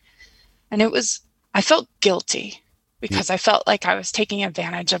old. And I felt guilty because I felt like I was taking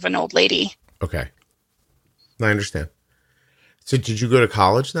advantage of an old lady. Okay. I understand. So did you go to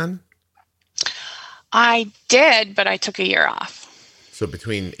college then? I did, but I took a year off. So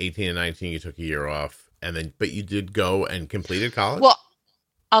between 18 and 19, you took a year off, but you did go and completed college? Well,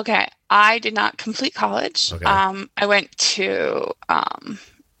 okay. I did not complete college. Okay. I went to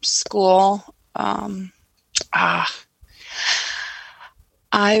school.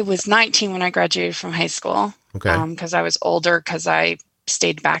 I was 19 when I graduated from high school. Okay. Because I was older because I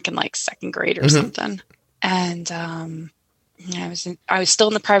stayed back in like second grade or something. And I was still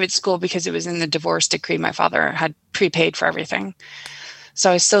in the private school because it was in the divorce decree. My father had prepaid for everything. So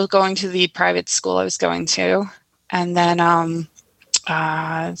I was still going to the private school I was going to. And then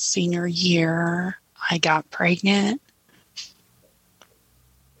senior year, I got pregnant.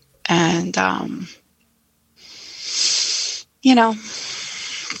 And,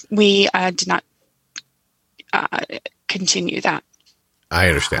 we did not continue that. I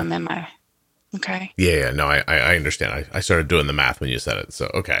understand. Okay. Yeah. No, I understand. I started doing the math when you said it.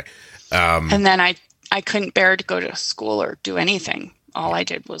 So, okay. And then I couldn't bear to go to school or do anything. All I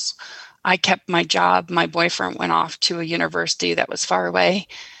did was I kept my job. My boyfriend went off to a university that was far away.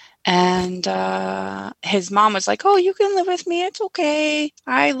 And his mom was like, "Oh, you can live with me. It's okay.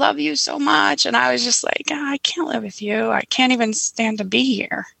 I love you so much." And I was just like, "I can't live with you. I can't even stand to be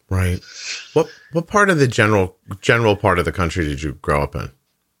here." Right. What part of the general part of the country did you grow up in?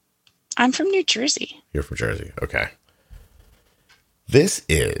 I'm from New Jersey. You're from Jersey. Okay. This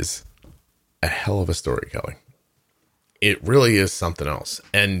is a hell of a story, Kelly. It really is something else.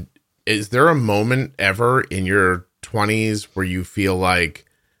 And is there a moment ever in your 20s where you feel like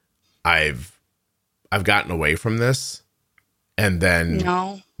I've gotten away from this, and then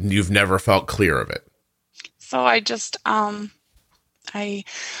No. You've never felt clear of it? So I just I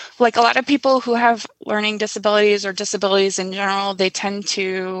like a lot of people who have learning disabilities or disabilities in general, they tend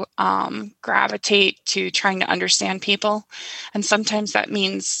to gravitate to trying to understand people. And sometimes that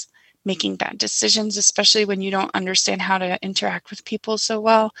means making bad decisions, especially when you don't understand how to interact with people so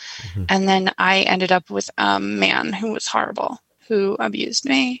well. Mm-hmm. And then I ended up with a man who was horrible, who abused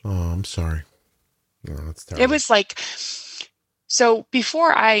me. Oh, I'm sorry. No, that's terrible. It was like, so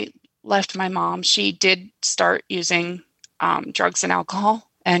before I left my mom, she did start using drugs and alcohol,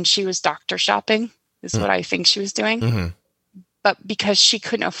 and she was doctor shopping is what I think she was doing. Mm-hmm. But because she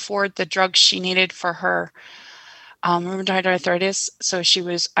couldn't afford the drugs she needed for her rheumatoid arthritis, so she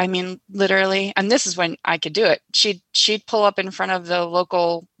was, literally, and this is when I could do it. She'd pull up in front of the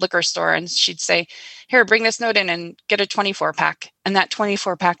local liquor store and she'd say, "Here, bring this note in and get a 24-pack." And that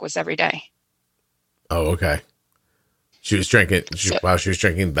 24-pack was every day. Oh, okay. She was drinking. She was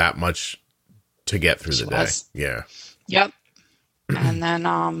drinking that much to get through the day. Yeah. Yep. And then,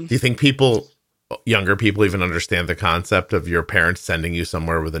 do you think younger people even understand the concept of your parents sending you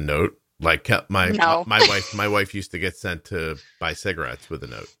somewhere with a note? Like my wife used to get sent to buy cigarettes with a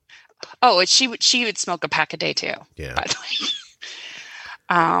note. Oh, she would smoke a pack a day too. Yeah. By the way.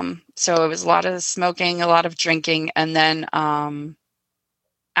 So it was a lot of smoking, a lot of drinking, and then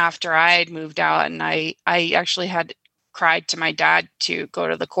after I had moved out, and I actually had cried to my dad to go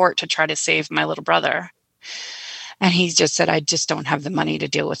to the court to try to save my little brother, and he just said, "I just don't have the money to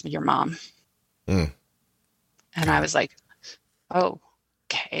deal with your mom." And I was like, "Oh,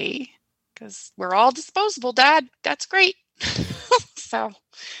 okay." Because we're all disposable, Dad. That's great. So,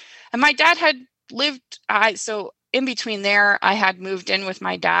 and my dad had lived, so in between there, I had moved in with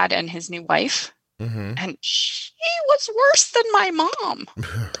my dad and his new wife. Mm-hmm. And she was worse than my mom.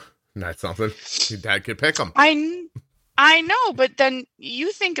 That's something. Your dad could pick them. I know, but then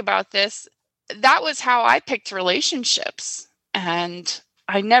you think about this. That was how I picked relationships. And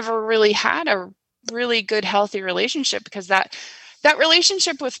I never really had a really good, healthy relationship, because that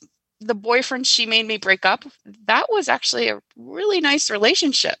relationship with the boyfriend she made me break up, that was actually a really nice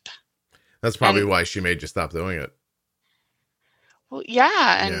relationship. That's probably why she made you stop doing it. Well,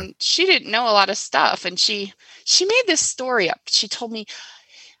 yeah. And she didn't know a lot of stuff. And she made this story up. She told me,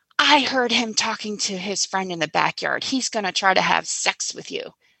 I heard him talking to his friend in the backyard. He's going to try to have sex with you.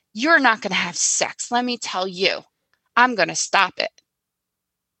 You're not going to have sex. Let me tell you, I'm going to stop it.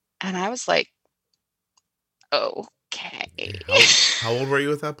 And I was like, okay. How old were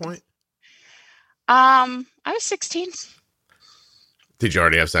you at that point? I was 16. Did you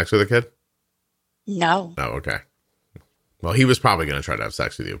already have sex with a kid? No. Oh, okay. Well, he was probably going to try to have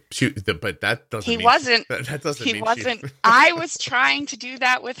sex with you. But that doesn't He mean wasn't. That doesn't He mean wasn't. I was trying to do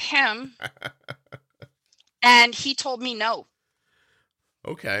that with him. And he told me no.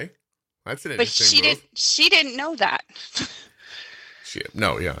 Okay. That's an But interesting move. she didn't know that.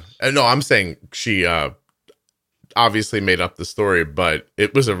 No, I'm saying she obviously made up the story, but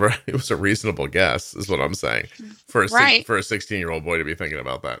it was a reasonable guess, is what I'm saying. For a 16-year-old boy to be thinking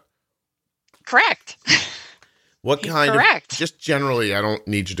about that. Correct. What kind of, just generally, I don't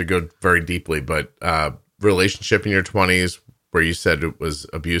need you to go very deeply, but relationship in your 20s where you said it was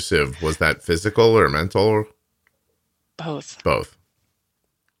abusive, was that physical or mental? Both.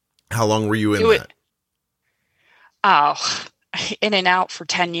 How long were you in that? Oh, in and out for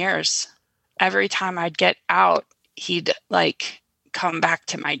 10 years. Every time I'd get out, he'd like come back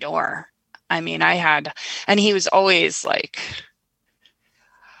to my door. I mean, and he was always like,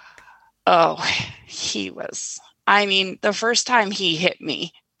 the first time he hit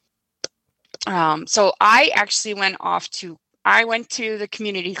me. So I actually went to the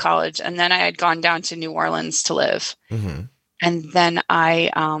community college, and then I had gone down to New Orleans to live. Mm-hmm. And then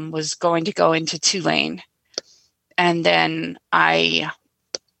I was going to go into Tulane. And then I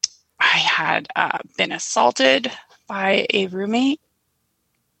had been assaulted by a roommate.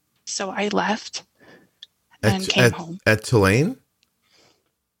 So I left and came home. At Tulane?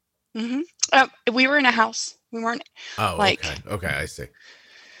 Mm-hmm. We were in a house. We weren't. Oh, okay, I see.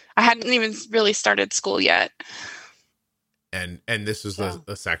 I hadn't even really started school yet. And this was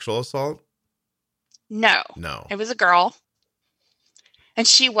a sexual assault? No. It was a girl. And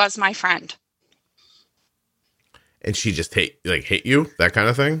she was my friend. And she just hit you, that kind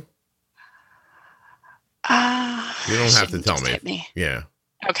of thing? You don't have to tell me. Hit me. Yeah.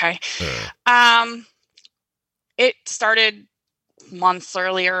 Okay. It started months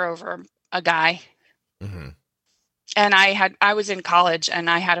earlier over a guy. Mm-hmm. And I was in college, and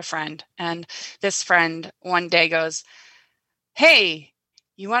I had a friend, and this friend one day goes, "Hey,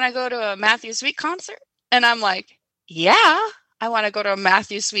 you want to go to a Matthew Sweet concert?" And I'm like, "Yeah, I want to go to a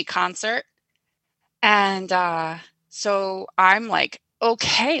Matthew Sweet concert." And so I'm like,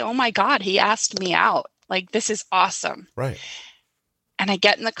 "Okay, oh my God, he asked me out. Like, this is awesome." Right. And I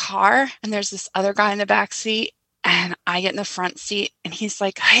get in the car, and there's this other guy in the back seat, and I get in the front seat, and he's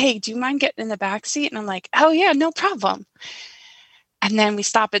like, "Hey, do you mind getting in the back seat?" And I'm like, "Oh yeah, no problem." And then we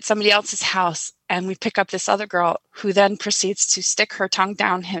stop at somebody else's house, and we pick up this other girl who then proceeds to stick her tongue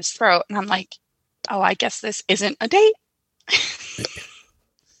down his throat. And I'm like, "Oh, I guess this isn't a date."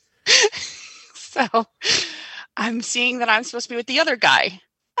 So I'm seeing that I'm supposed to be with the other guy.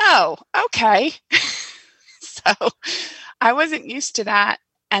 Oh, okay. So I wasn't used to that.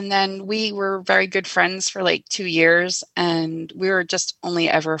 And then we were very good friends for like 2 years, and we were just only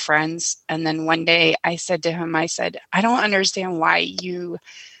ever friends. And then one day I said to him, "I don't understand why you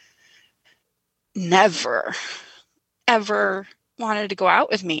never, ever wanted to go out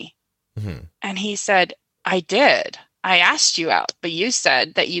with me." Mm-hmm. And he said, "I did. I asked you out, but you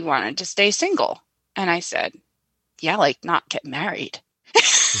said that you wanted to stay single." And I said, "Yeah, like not get married."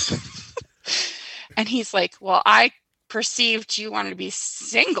 And he's like, "Well, I perceived you wanted to be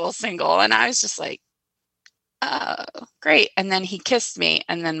single. And I was just like, "Oh, great." And then he kissed me,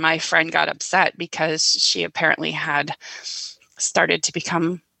 and then my friend got upset because she apparently had started to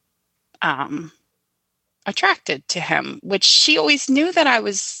become attracted to him, which she always knew that I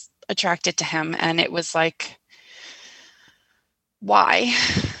was attracted to him, and it was like, why?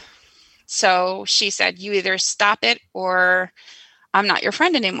 So she said, "You either stop it or I'm not your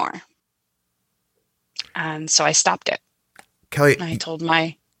friend anymore." And so I stopped it. Kelly, and I told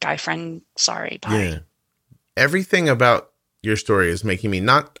my guy friend, "Sorry, bye." Yeah. Everything about your story is making me,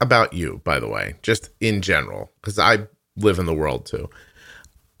 not about you, by the way, just in general, because I live in the world too.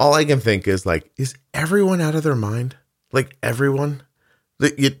 All I can think is like, is everyone out of their mind? Like everyone? Do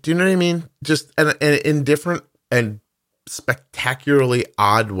you know what I mean? Just and in different and spectacularly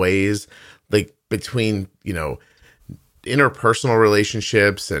odd ways, like between, interpersonal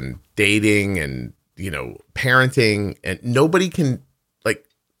relationships and dating and, parenting, and nobody can like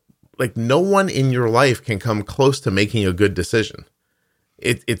no one in your life can come close to making a good decision.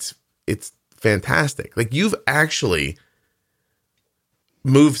 It's fantastic. Like you've actually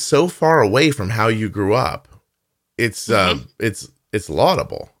moved so far away from how you grew up. It's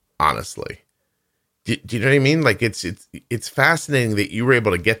laudable. honestly. Do you know what I mean? Like it's fascinating that you were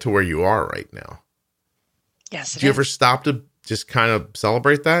able to get to where you are right now. Yes. Do you ever stop to just kind of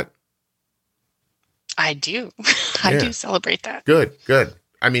celebrate that? I do. I do celebrate that. Good.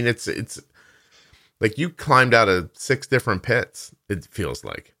 I mean, it's like you climbed out of 6 different pits. It feels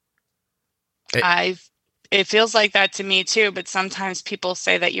like. It feels like that to me too, but sometimes people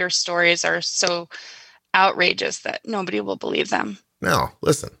say that your stories are so outrageous that nobody will believe them. No,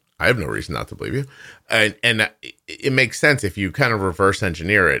 listen, I have no reason not to believe you. And it makes sense if you kind of reverse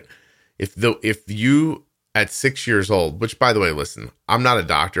engineer it. If you at 6 years old, which by the way, listen, I'm not a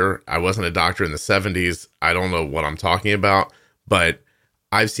doctor. I wasn't a doctor in the 70s. I don't know what I'm talking about, but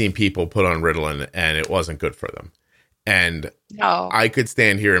I've seen people put on Ritalin and it wasn't good for them. And I could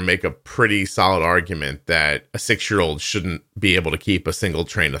stand here and make a pretty solid argument that a 6-year-old shouldn't be able to keep a single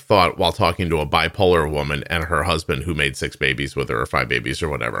train of thought while talking to a bipolar woman and her husband who made 6 babies with her or 5 babies or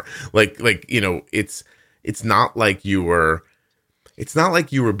whatever. Like, it's not like you were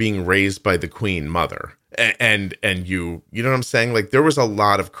being raised by the queen mother and you know what I'm saying? Like there was a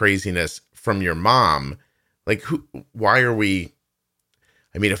lot of craziness from your mom. Like why are we,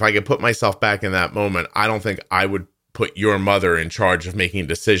 I mean, if I could put myself back in that moment, I don't think I would put your mother in charge of making a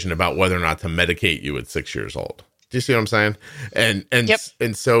decision about whether or not to medicate you at 6 years old. Do you see what I'm saying?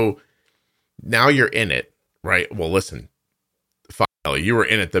 And so now you're in it, right? Well, listen, you were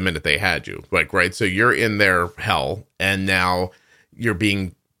in it the minute they had you, like, right? So you're in their hell and now you're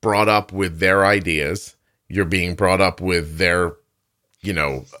being brought up with their ideas. You're being brought up with their,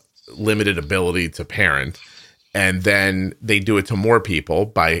 limited ability to parent. And then they do it to more people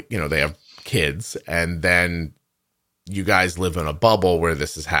by, they have kids and then you guys live in a bubble where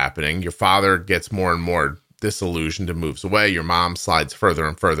this is happening. Your father gets more and more disillusioned and moves away. Your mom slides further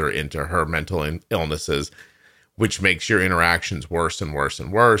and further into her mental illnesses, which makes your interactions worse and worse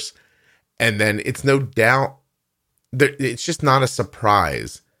and worse. And then it's no doubt that it's just not a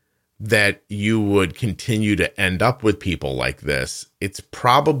surprise that you would continue to end up with people like this. It's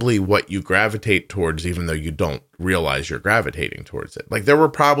probably what you gravitate towards, even though you don't realize you're gravitating towards it. Like there were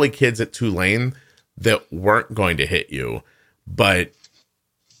probably kids at Tulane that weren't going to hit you, but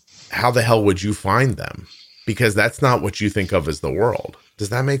how the hell would you find them? Because that's not what you think of as the world. Does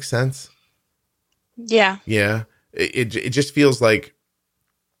that make sense? Yeah. Yeah. It just feels like,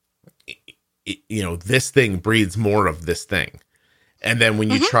 this thing breeds more of this thing. And then when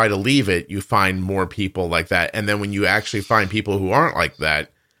you try to leave it, you find more people like that. And then when you actually find people who aren't like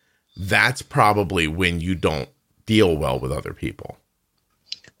that, that's probably when you don't deal well with other people.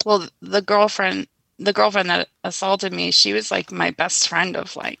 Well, the girlfriend that assaulted me, she was like my best friend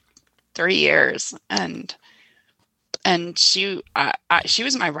of like 3 years. And she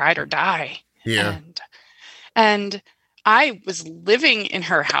was my ride or die. Yeah. And I was living in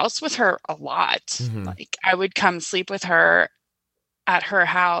her house with her a lot. Mm-hmm. Like I would come sleep with her at her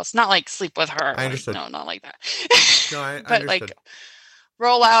house, not like sleep with her. I understood. No, not like that. No, I but understood. Like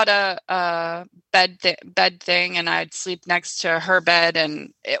roll out a bed thing and I'd sleep next to her bed.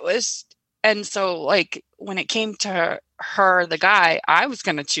 And so like when it came to her, the guy, I was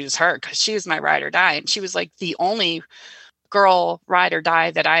going to choose her because she was my ride or die. And she was like the only girl ride or die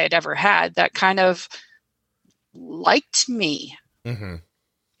that I had ever had that kind of liked me. Mm-hmm.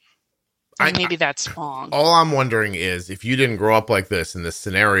 Maybe that's wrong. All I'm wondering is if you didn't grow up like this in this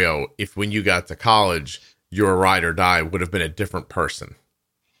scenario, if when you got to college, your ride or die would have been a different person.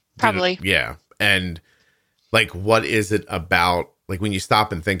 Probably. Yeah. And like, what is it about, like when you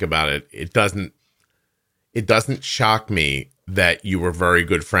stop and think about it, it doesn't shock me that you were very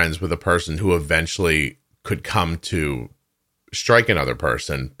good friends with a person who eventually could come to strike another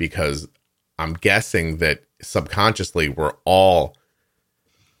person, because I'm guessing that subconsciously we're all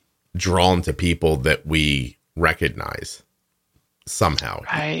drawn to people that we recognize somehow.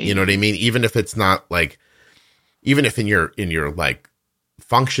 Right. You know what I mean? Even if it's not like, even if in your like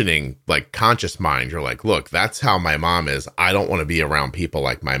functioning, like conscious mind, you're like, look, that's how my mom is. I don't want to be around people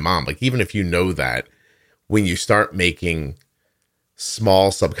like my mom. Like, even if you know that, when you start making small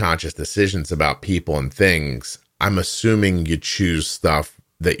subconscious decisions about people and things, I'm assuming you choose stuff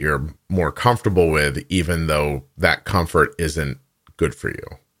that you're more comfortable with, even though that comfort isn't good for you.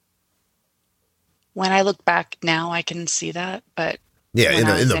 When I look back now, I can see that, but yeah,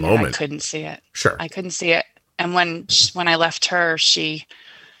 in the moment, I couldn't see it. Sure, I couldn't see it. And when I left her, the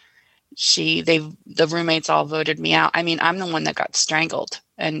roommates all voted me out. I mean, I'm the one that got strangled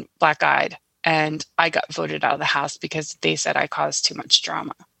and black-eyed, and I got voted out of the house because they said I caused too much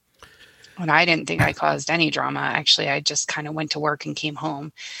drama. When I didn't think I caused any drama. Actually, I just kind of went to work and came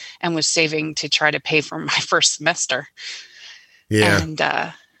home and was saving to try to pay for my first semester. Yeah. And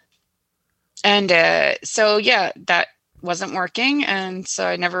And so, yeah, that wasn't working. And so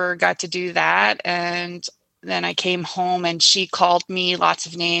I never got to do that. And then I came home and she called me lots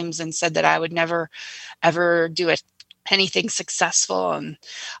of names and said that I would never, ever do it. Anything successful and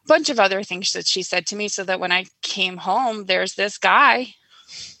a bunch of other things that she said to me, so that when I came home, there's this guy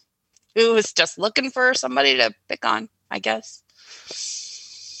who was just looking for somebody to pick on, I guess.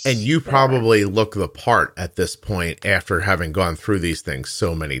 And you probably look the part at this point after having gone through these things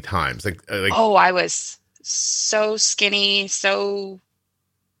so many times. Like oh, I was so skinny,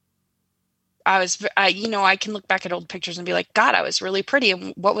 I can look back at old pictures and be like, God, I was really pretty.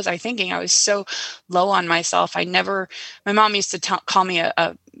 And what was I thinking? I was so low on myself. My mom used to call me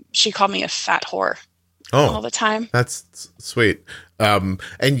she called me a fat whore all the time. That's sweet.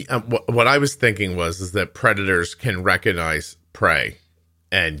 What I was thinking is that predators can recognize prey,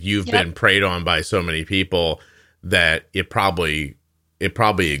 and you've been preyed on by so many people that it probably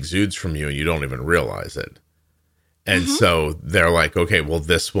exudes from you and you don't even realize it. And so they're like, okay, well,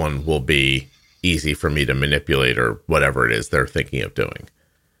 this one will be easy for me to manipulate or whatever it is they're thinking of doing.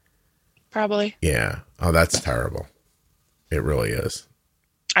 Probably. Yeah. Oh, that's terrible. It really is.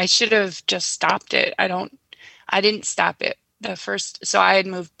 I should have just stopped it. I didn't stop it so I had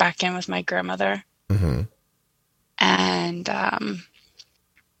moved back in with my grandmother. Mm-hmm. And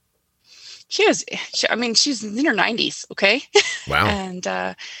she's in her 90s. Okay. Wow. And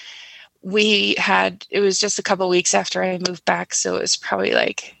it was just a couple of weeks after I moved back. So it was probably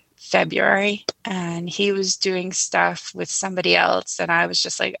like February, and he was doing stuff with somebody else. And I was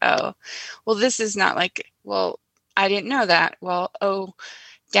just like, oh, well, this is not like, well, I didn't know that. Well, oh,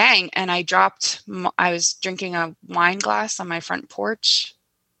 dang. And I was drinking a wine glass on my front porch,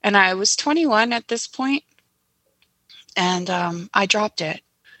 and I was 21 at this point, and I dropped it.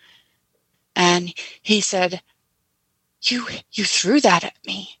 And he said, you threw that at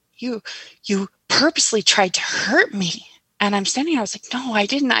me. You purposely tried to hurt me. And I'm standing, I was like, no, I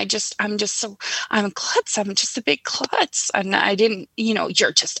didn't. I'm a klutz. I'm just a big klutz. And I didn't,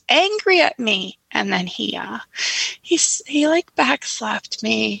 you're just angry at me. And then he like backslapped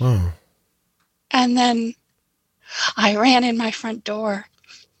me. Oh. And then I ran in my front door,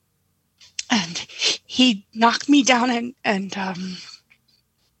 and he knocked me down and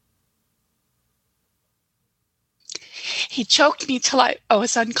he choked me till I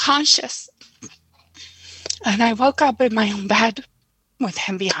was unconscious. And I woke up in my own bed with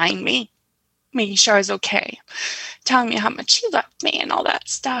him behind me, making sure I was okay, telling me how much he loved me and all that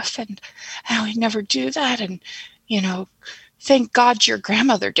stuff, and how he'd never do that. And, thank God your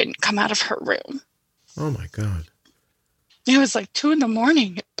grandmother didn't come out of her room. Oh, my God. It was like 2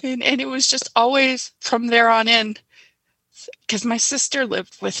 a.m. And it was just always from there on in, because my sister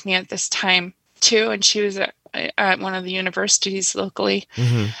lived with me at this time, too, and she was at one of the universities locally.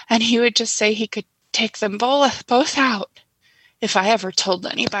 Mm-hmm. And he would just say he could take them both out if I ever told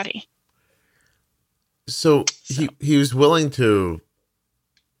anybody. So he was willing to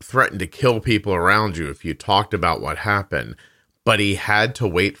threaten to kill people around you if you talked about what happened, but he had to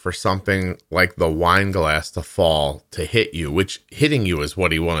wait for something like the wine glass to fall to hit you, which hitting you is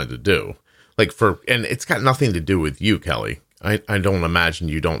what he wanted to do. And it's got nothing to do with you, Kelly. I don't imagine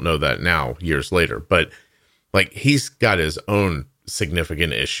you don't know that now, years later, but he's got his own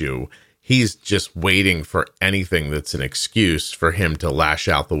significant issue. He's just waiting for anything that's an excuse for him to lash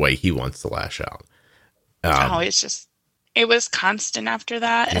out the way he wants to lash out. It was constant after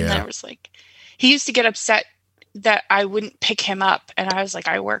that. And then it was like, he used to get upset that I wouldn't pick him up. And I was like,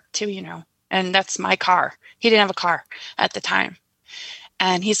 I work too, and that's my car. He didn't have a car at the time.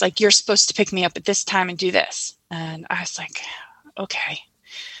 And he's like, you're supposed to pick me up at this time and do this. And I was like, okay.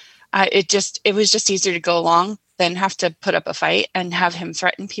 It was just easier to go along than have to put up a fight and have him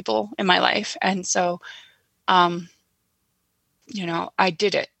threaten people in my life. And so, I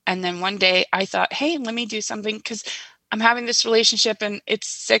did it. And then one day I thought, hey, let me do something, because I'm having this relationship and it's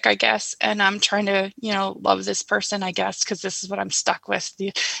sick, I guess. And I'm trying to, love this person, I guess, because this is what I'm stuck with.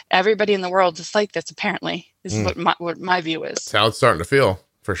 Everybody in the world is like this, apparently, is what my view is. That's how it's starting to feel,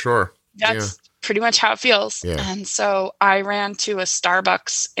 for sure. That's pretty much how it feels. Yeah. And so I ran to a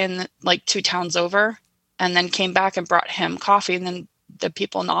Starbucks in 2 towns over, and then came back and brought him coffee. And then the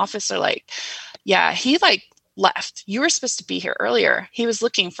people in the office are like, yeah, he left. You were supposed to be here earlier. He was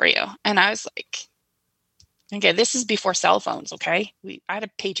looking for you. And I was like, okay, this is before cell phones. Okay. I had a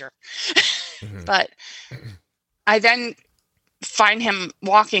pager, Mm-hmm. But I then find him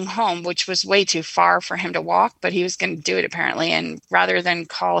walking home, which was way too far for him to walk, but he was going to do it apparently. And rather than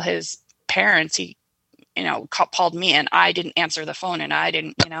call his parents, he, called me, and I didn't answer the phone, and I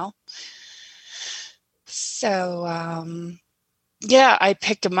didn't, So yeah, I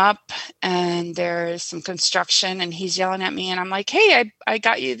picked him up and there's some construction and he's yelling at me and I'm like, hey, I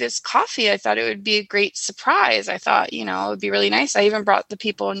got you this coffee. I thought it would be a great surprise. I thought, you know, it would be really nice. I even brought the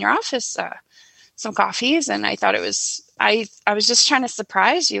people in your office some coffees and I thought I was just trying to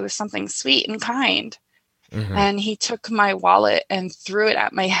surprise you with something sweet and kind. Mm-hmm. And he took my wallet and threw it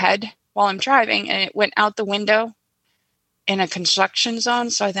at my head while I'm driving and it went out the window in a construction zone.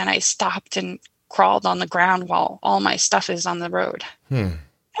 So then I stopped and crawled on the ground while all my stuff is on the road.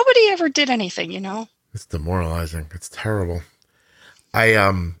 Nobody ever did anything, you know? It's demoralizing. It's terrible. I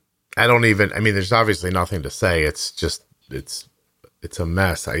don't even, I mean, there's obviously nothing to say. It's just, it's a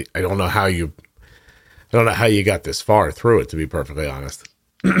mess. I don't know how you got this far through it, to be perfectly honest.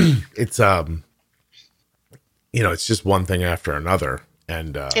 It's, you know, it's just one thing after another.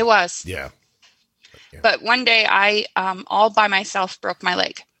 And, it was. Yeah. But one day I, all by myself, broke my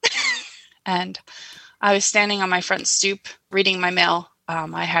leg. And I was standing on my front stoop reading my mail.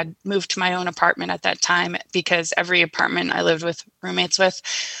 I had moved to my own apartment at that time because every apartment I lived with, roommates with,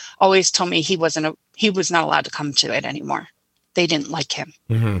 always told me he was not allowed to come to it anymore. They didn't like him.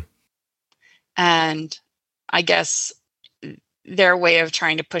 Mm-hmm. And I guess their way of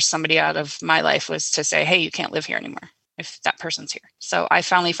trying to push somebody out of my life was to say, hey, you can't live here anymore if that person's here. So I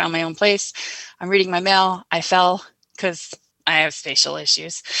finally found my own place. I'm reading my mail. I fell because I have spatial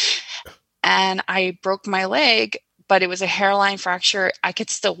issues. And I broke my leg, but it was a hairline fracture. I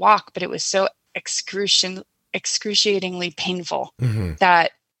could still walk, but it was so excruciatingly painful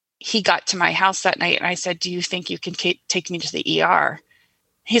that he got to my house that night. And I said, do you think you can take me to the ER?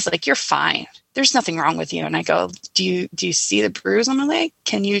 He's like, you're fine. There's nothing wrong with you. And I go, do you see the bruise on my leg?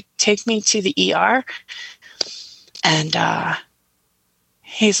 Can you take me to the ER? And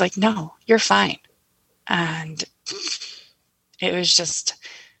he's like, no, you're fine. And it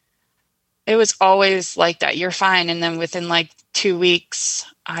was always like that. You're fine. And then within like 2 weeks,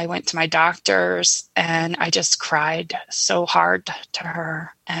 I went to my doctor's and I just cried so hard to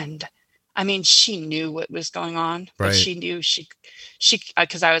her. And I mean, she knew what was going on, but she knew she,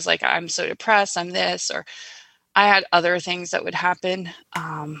 because I was like, I'm so depressed, I'm this, or I had other things that would happen.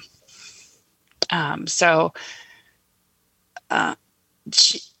 So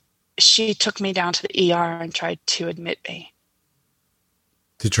she took me down to the ER and tried to admit me.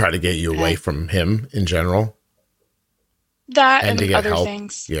 To try to get you away from him in general? That and to get other help?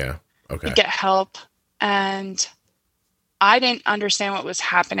 things. Yeah. Okay. To get help. And I didn't understand what was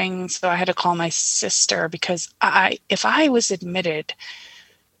happening, so I had to call my sister because if I was admitted,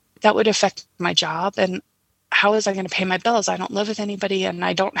 that would affect my job. And how was I going to pay my bills? I don't live with anybody and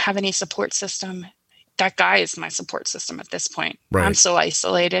I don't have any support system. That guy is my support system at this point. Right. I'm so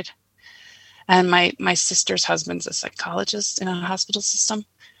isolated. And my sister's husband's a psychologist in a hospital system.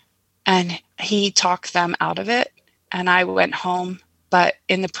 And he talked them out of it. And I went home. But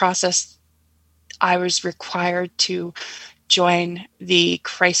in the process, I was required to join the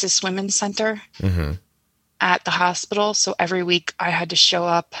Crisis Women's Center at the hospital. So every week I had to show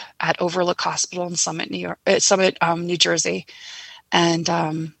up at Overlook Hospital in Summit, New Jersey. And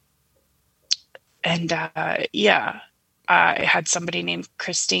I had somebody named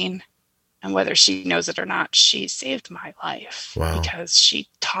Christine. And whether she knows it or not, she saved my life. Wow. Because she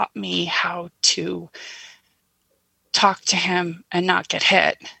taught me how to talk to him and not get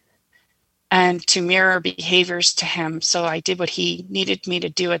hit and to mirror behaviors to him. So I did what he needed me to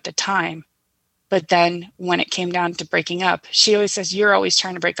do at the time. But then when it came down to breaking up, she always says, you're always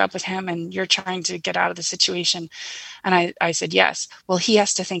trying to break up with him and you're trying to get out of the situation. And I said, yes. Well, he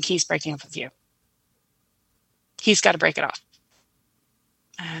has to think he's breaking up with you. He's got to break it off.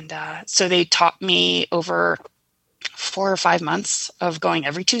 And so they taught me over 4 or 5 months of going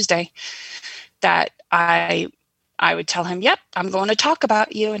every Tuesday that I would tell him, yep, I'm going to talk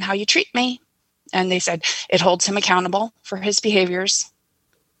about you and how you treat me. And they said it holds him accountable for his behaviors.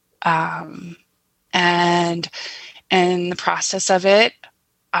 And in the process of it,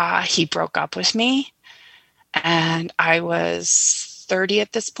 he broke up with me. And I was 30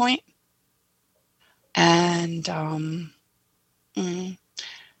 at this point. And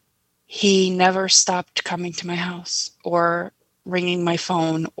he never stopped coming to my house or ringing my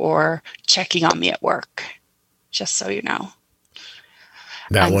phone or checking on me at work, just so you know.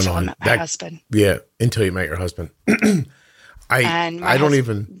 That went on. I met my husband. Yeah, until you met your husband. I don't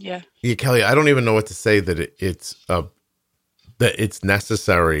even. Yeah, Kelly, I don't even know what to say that it's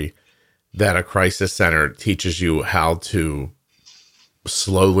necessary that a crisis center teaches you how to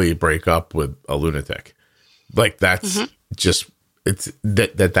slowly break up with a lunatic. Like that's just. It's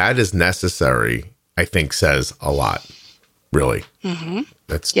that is necessary, I think says a lot, really.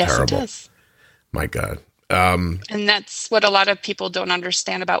 That's yes, terrible. It does. My God. And that's what a lot of people don't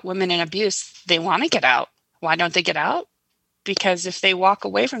understand about women in abuse. They want to get out. Why don't they get out? Because if they walk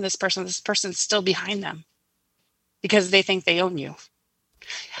away from this person's still behind them because they think they own you.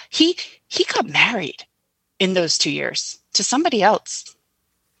 He got married in those 2 years to somebody else.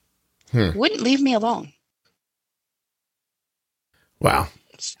 Wouldn't leave me alone. Wow.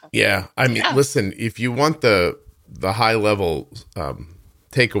 So, yeah. I mean, listen, if you want the high level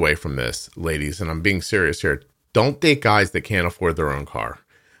takeaway from this, ladies, and I'm being serious here, don't date guys that can't afford their own car.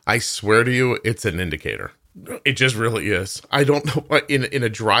 I swear to you, it's an indicator. It just really is. I don't know. In a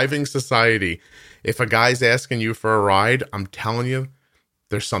driving society, if a guy's asking you for a ride, I'm telling you,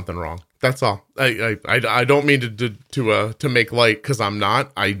 there's something wrong. That's all. I don't mean to make light, because I'm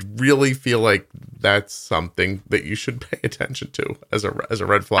not. I really feel like that's something that you should pay attention to as a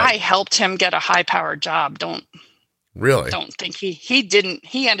red flag. I helped him get a high powered job. Don't think he didn't.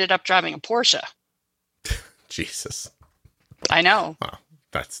 He ended up driving a Porsche. Jesus. I know. Wow,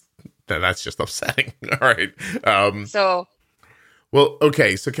 that's just upsetting. All right. Well,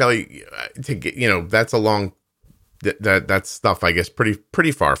 okay. So Kelly, to get, that's a long. That's stuff, I guess,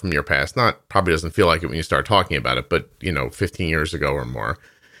 pretty far from your past. Probably doesn't feel like it when you start talking about it, but 15 years ago or more.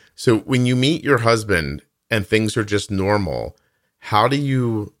 So when you meet your husband and things are just normal, how do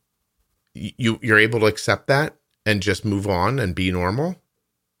you're able to accept that and just move on and be normal?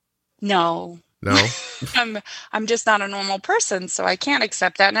 No. I'm just not a normal person, so I can't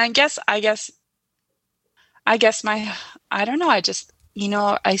accept that. And I guess I don't know. I just,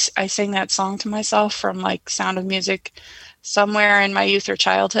 I sing that song to myself from like Sound of Music. Somewhere in my youth or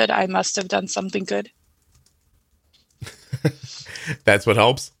childhood, I must have done something good. That's what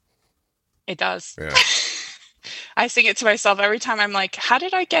helps? It does. Yeah. I sing it to myself every time. I'm like, how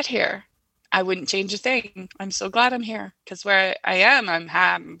did I get here? I wouldn't change a thing. I'm so glad I'm here, because where I am,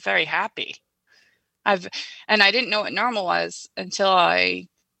 I'm very happy. And I didn't know what normal was until I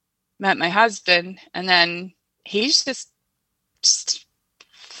met my husband, and then he's just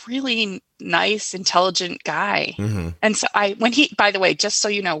really nice, intelligent guy. Mm-hmm. And so by the way, just so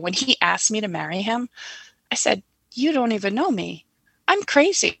you know, when he asked me to marry him, I said, you don't even know me. I'm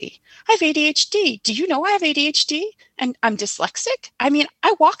crazy. I have ADHD. Do you know I have ADHD? And I'm dyslexic. I mean,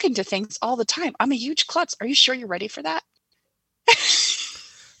 I walk into things all the time. I'm a huge klutz. Are you sure you're ready for that?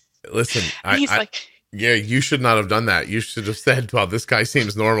 Listen, he's like, yeah, you should not have done that. You should have said, well, this guy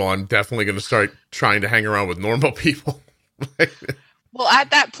seems normal. I'm definitely going to start trying to hang around with normal people. Well, at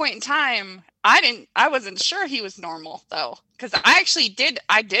that point in time, I wasn't sure he was normal though. Cause I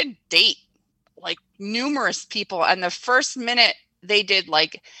did date like numerous people. And the first minute they did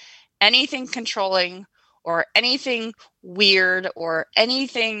like anything controlling or anything weird or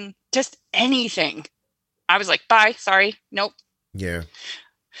anything, just anything, I was like, bye, sorry, nope. Yeah.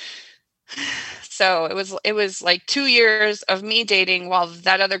 So it was like 2 years of me dating while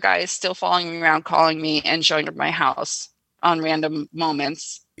that other guy is still following me around, calling me and showing up at my house on random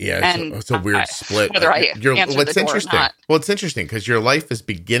moments. Yeah, it's a weird split. Whether I answer the door or not. Well, it's interesting because your life is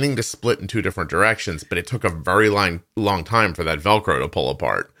beginning to split in two different directions, but it took a very long time for that Velcro to pull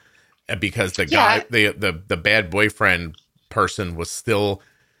apart, because the guy, the bad boyfriend person, was still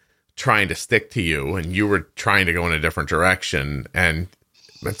trying to stick to you, and you were trying to go in a different direction. And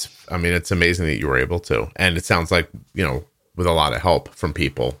it's amazing that you were able to. And it sounds like, with a lot of help from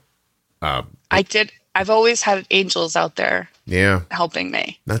people. I've always had angels out there. Yeah. Helping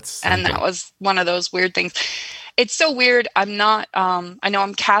me. And that was one of those weird things. It's so weird. I'm not, I know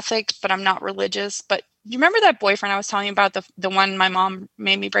I'm Catholic, but I'm not religious. But you remember that boyfriend I was telling you about, the one my mom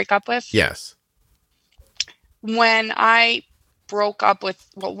made me break up with? Yes. When I broke up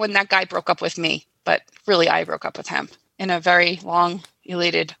when that guy broke up with me, but really I broke up with him in a very long,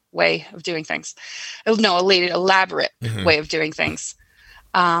 elated way of doing things. No, elaborate Mm-hmm. way of doing things.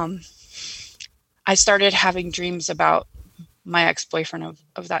 I started having dreams about my ex-boyfriend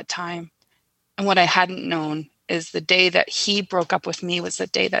of that time. And what I hadn't known is the day that he broke up with me was the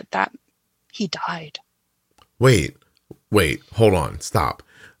day that he died. Wait, hold on, stop.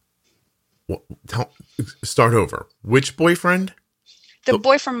 Start over. Which boyfriend? The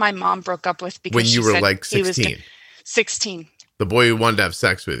boyfriend my mom broke up with because when you were like 16. 16. The boy who wanted to have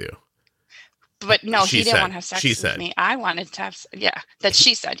sex with you. But no, he didn't want to have sex with me. I wanted to have, that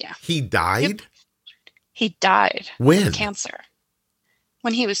she said, yeah. He died? Yep. He died. When? Of cancer.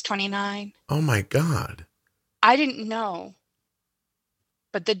 When he was 29. Oh my God. I didn't know.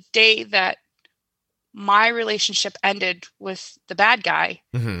 But the day that my relationship ended with the bad guy,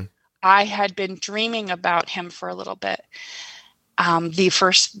 mm-hmm. I had been dreaming about him for a little bit. The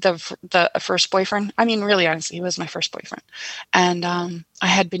first boyfriend. I mean, really, honestly, he was my first boyfriend, and I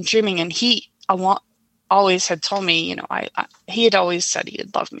had been dreaming, and he, always had told me, he had always said he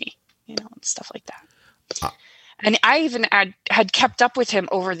had loved me, and stuff like that. And I even had kept up with him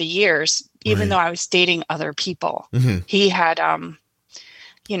over the years, even though I was dating other people. Mm-hmm. He had,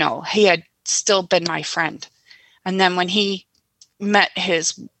 he had still been my friend. And then when he met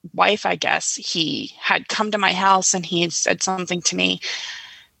his wife, I guess, he had come to my house and he had said something to me.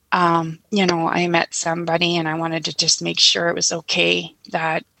 I met somebody and I wanted to just make sure it was okay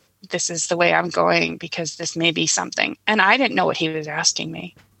that this is the way I'm going because this may be something. And I didn't know what he was asking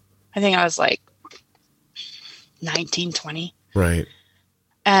me. I think I was like 19, 20. Right.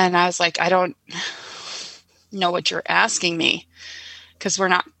 And I was like, I don't know what you're asking me because we're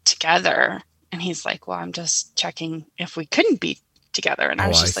not together. And he's like, well, I'm just checking if we couldn't be together. And I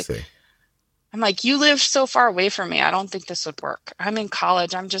was just see. I'm like, you live so far away from me. I don't think this would work. I'm in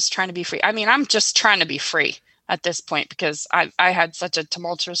college. I'm just trying to be free. I mean, I'm just trying to be free at this point because I had such a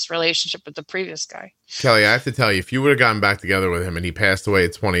tumultuous relationship with the previous guy. Kelly, I have to tell you, if you would have gotten back together with him and he passed away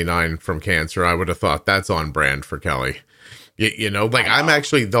at 29 from cancer, I would have thought that's on brand for Kelly. I'm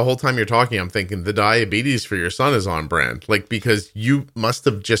actually, the whole time you're talking, I'm thinking the diabetes for your son is on brand. Like, because you must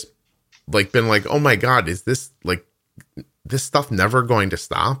have just been like, oh my God, is this this stuff never going to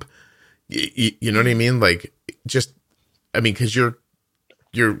stop? You know what I mean? Like, just, I mean, because you're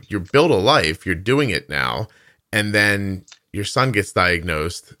built a life, you're doing it now, and then your son gets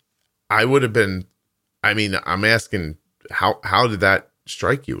diagnosed. I would have been, I mean, I'm asking, how did that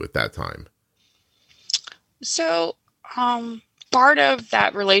strike you at that time? So, part of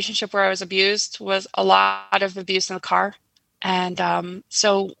that relationship where I was abused was a lot of abuse in the car. And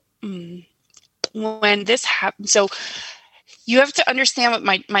when this happened, so you have to understand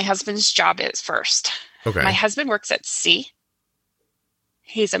what my husband's job is first. Okay. My husband works at sea.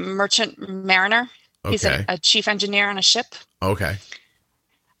 He's a merchant mariner. Okay. He's a chief engineer on a ship. Okay.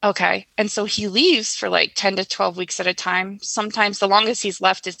 Okay. And so he leaves for like 10 to 12 weeks at a time. Sometimes the longest he's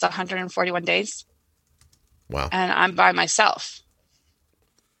left is 141 days. Wow. And I'm by myself.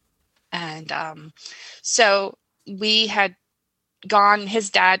 And so we had gone.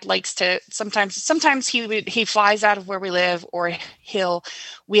 His dad likes to sometimes he flies out of where we live, or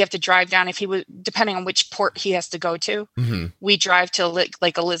we have to drive down if he would, depending on which port he has to go to. Mm-hmm. We drive to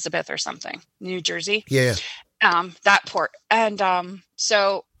like Elizabeth or something, New Jersey. Yeah. That port. And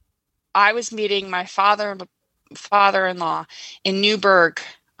so I was meeting my father-in-law in Newburgh,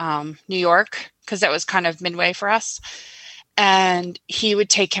 New York, because that was kind of midway for us. And he would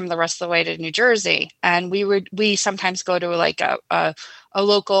take him the rest of the way to New Jersey. And we sometimes go to like a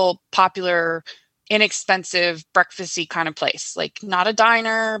local, popular, inexpensive, breakfasty kind of place, like not a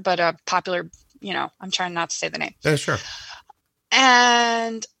diner, but a popular, I'm trying not to say the name. Yeah, sure.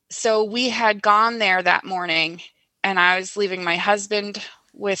 And so we had gone there that morning, and I was leaving my husband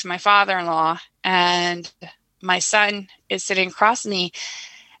with my father-in-law, and my son is sitting across me,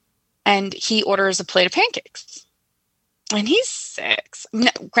 and he orders a plate of pancakes. And he's 6.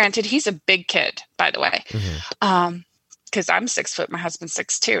 No, granted, he's a big kid, by the way, because I'm 6 foot. My husband's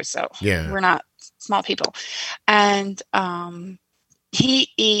 6'2", so we're not small people. And he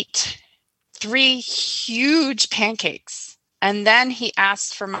ate 3 huge pancakes, and then he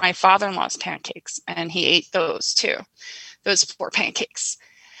asked for my father-in-law's pancakes, and he ate those too, those 4 pancakes.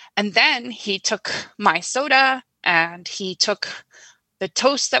 And then he took my soda, and he took the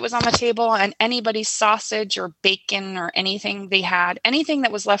toast that was on the table, and anybody's sausage or bacon or anything they had, anything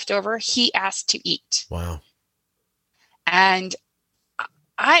that was left over, he asked to eat. We And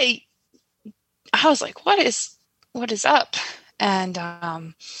I was like, what is up? And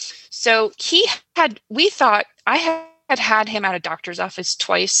so we thought I had him at a doctor's office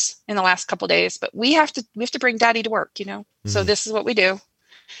twice in the last couple of days, but we have to bring Daddy to work, Mm-hmm. So this is what we do.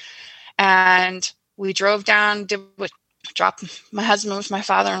 And we drove down, dropped my husband with my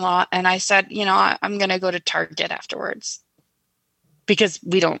father-in-law, and I said, I'm going to go to Target afterwards because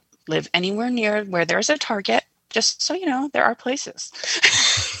we don't live anywhere near where there's a Target. Just so you know, there are places.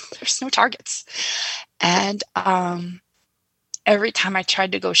 There's no Targets. And every time I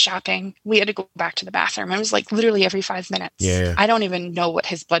tried to go shopping, we had to go back to the bathroom. It was like literally every 5 minutes. Yeah. I don't even know what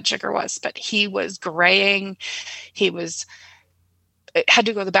his blood sugar was, but he was graying. Had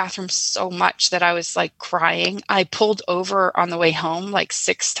to go to the bathroom so much that I was like crying. I pulled over on the way home like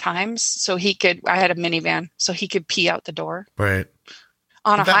 6 times so I had a minivan, so he could pee out the door. Right.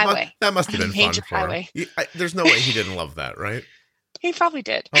 On a highway. That must have been fun for highway. him. There's no way he didn't love that, right? He probably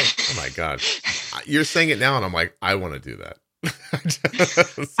did. Oh my God. You're saying it now and I'm like, I want to do that.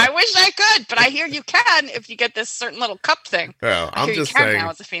 I wish I could, but I hear you can if you get this certain little cup thing. Well, I'm just saying, now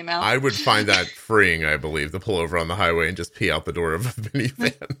as a female. I would find that freeing, I believe, to pull over on the highway and just pee out the door of a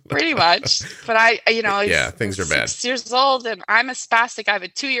minivan. Pretty much. But things are bad. 6 years old and I'm a spastic. I have a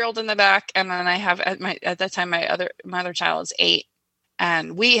 2-year-old in the back. And then I have at that time, my other child is 8.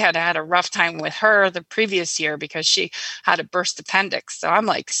 And we had a rough time with her the previous year because she had a burst appendix. So I'm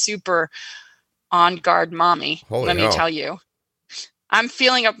like super on guard mommy. Let me tell you. I'm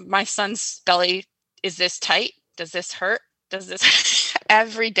feeling up my son's belly. Is this tight? Does this hurt? Does this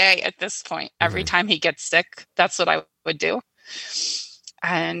every day at this point? Every time he gets sick, that's what I would do.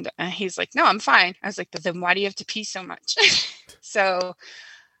 And he's like, no, I'm fine. I was like, but then why do you have to pee so much? So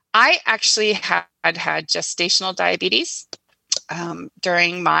I actually had gestational diabetes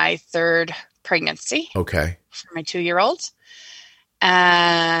during my 3rd pregnancy. Okay. For my 2-year-old.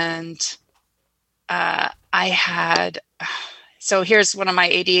 And I had... So here's one of my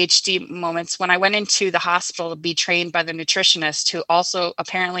ADHD moments. When I went into the hospital to be trained by the nutritionist, who also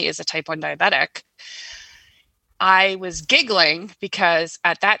apparently is a type 1 diabetic, I was giggling because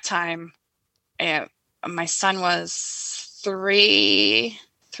at that time, my son was 3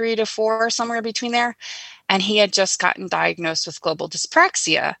 to 4, somewhere between there. And he had just gotten diagnosed with global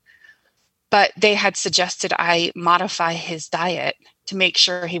dyspraxia. But they had suggested I modify his diet to make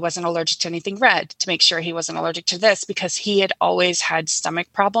sure he wasn't allergic to anything red, to make sure he wasn't allergic to this, because he had always had stomach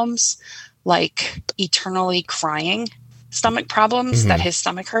problems, like eternally crying stomach problems, that his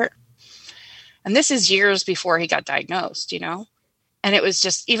stomach hurt. And this is years before he got diagnosed, And it was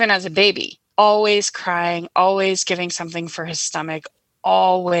just, even as a baby, always crying, always giving something for his stomach,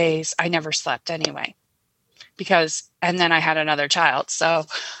 always. I never slept anyway, and then I had another child. So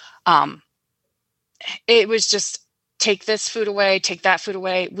it was just, take this food away, take that food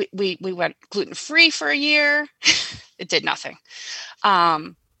away. We went gluten-free for a year. It did nothing.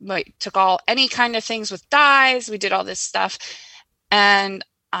 We took any kind of things with dyes. We did all this stuff. And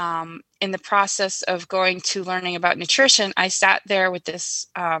in the process of going to learning about nutrition, I sat there with this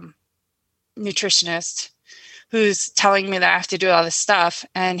nutritionist who's telling me that I have to do all this stuff.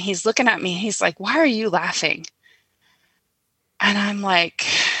 And he's looking at me. He's like, why are you laughing? And I'm like,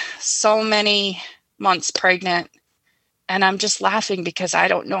 so many months pregnant. And I'm just laughing because I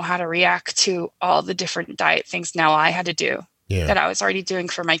don't know how to react to all the different diet things now I had to do that I was already doing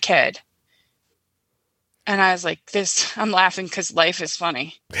for my kid. And I was like, I'm laughing because life is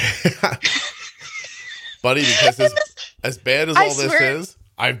funny. Buddy, because as bad as all this is,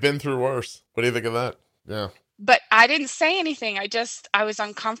 I've been through worse. What do you think of that? Yeah. But I didn't say anything. I was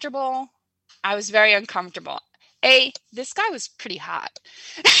uncomfortable. I was very uncomfortable. A, this guy was pretty hot.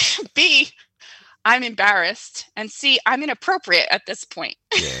 B, I'm embarrassed. And C, I'm inappropriate at this point.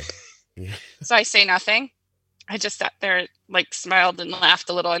 Yeah. So I say nothing. I just sat there, smiled and laughed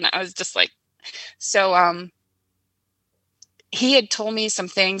a little. And I was just like, so he had told me some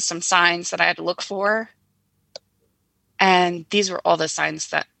things, some signs that I had to look for. And these were all the signs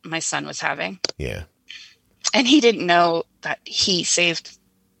that my son was having. Yeah. And he didn't know that he saved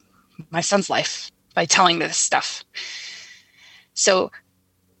my son's life by telling me this stuff. So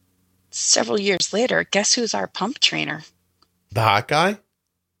several years later, guess who's our pump trainer? The hot guy? Yeah!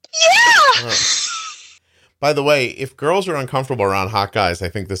 Oh. By the way, if girls are uncomfortable around hot guys, I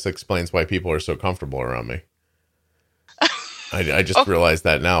think this explains why people are so comfortable around me. I just realized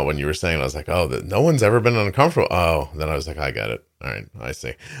that now when you were saying it. I was like, oh, no one's ever been uncomfortable. Oh, then I was like, I get it. All right, I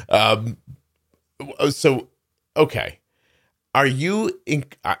see. So, okay.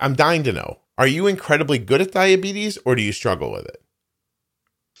 I'm dying to know, are you incredibly good at diabetes or do you struggle with it?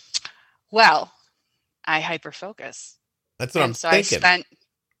 Well, I hyperfocus. That's what I'm thinking. I spent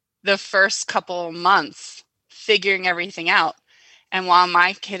the first couple months figuring everything out. And while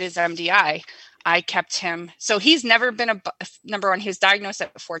my kid is MDI, I kept him. So he's never been number one, he was diagnosed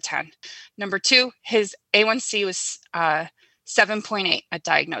at 410. Number two, his A1C was 7.8 at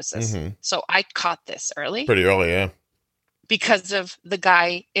diagnosis. Mm-hmm. So I caught this early. Pretty early, yeah. Because of the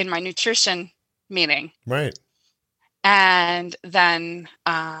guy in my nutrition meeting. Right. And then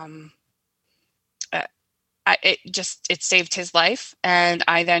it saved his life. And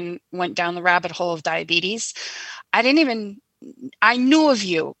I then went down the rabbit hole of diabetes. I knew of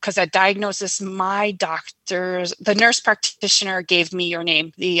you because at diagnosis, my doctors, the nurse practitioner gave me your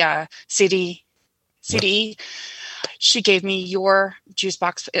name, the CDE. She gave me your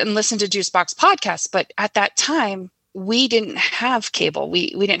Juicebox and listened to Juicebox podcast. But at that time, we didn't have cable. We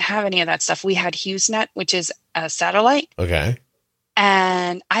didn't have any of that stuff. We had HughesNet, which is a satellite. Okay.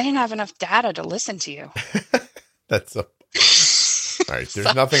 And I didn't have enough data to listen to you. That's All right.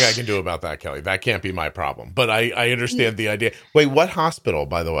 There's nothing I can do about that, Kelly. That can't be my problem. But I understand the idea. Wait, what hospital,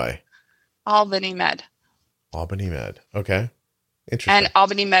 by the way? Albany Med. Albany Med. Okay. Interesting. And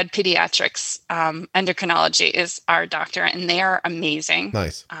Albany Med Pediatrics endocrinology is our doctor, and they are amazing.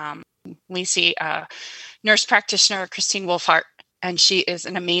 Nice. We see nurse practitioner Christine Wolfhart, and she is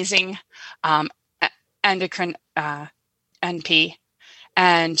an amazing endocrine NP,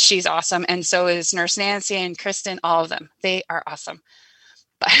 and she's awesome. And so is Nurse Nancy and Kristen, all of them. They are awesome.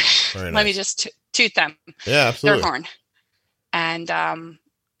 But Very let me nice. just toot them, Yeah, absolutely. their horn. And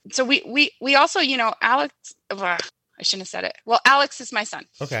so we also, Alex, I shouldn't have said it. Well, Alex is my son.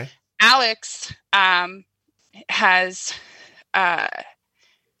 Okay. Alex has, I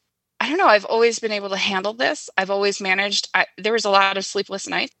don't know, I've always been able to handle this. I've always managed. There was a lot of sleepless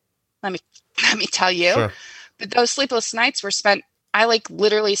nights. Let me tell you. Sure. But those sleepless nights were spent, I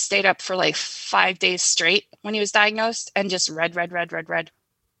literally stayed up for 5 days straight when he was diagnosed and just read.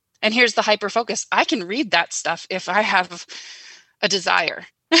 And here's the hyper focus. I can read that stuff if I have a desire.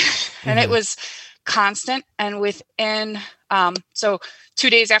 And it was constant. And within, so 2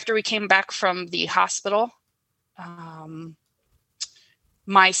 days after we came back from the hospital,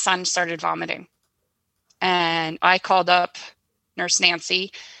 my son started vomiting. And I called up Nurse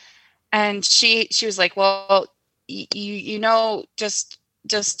Nancy, and she was like, well, just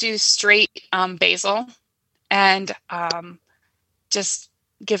do straight basil, and just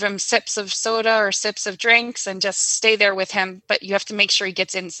give him sips of soda or sips of drinks and just stay there with him. But you have to make sure he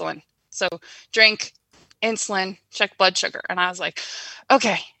gets insulin. So drink, insulin, check blood sugar. And I was like,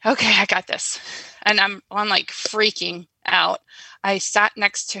 okay, I got this. And I'm freaking out. I sat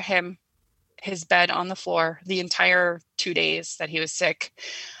next to him, his bed on the floor, the entire 2 days that he was sick.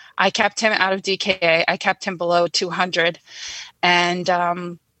 I kept him out of DKA. I kept him below 200.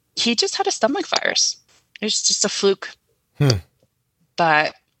 And he just had a stomach virus. It was just a fluke.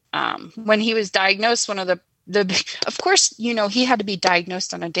 But when he was diagnosed, one of the of course, he had to be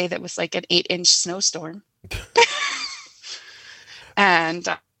diagnosed on a day that was like an 8-inch snowstorm. And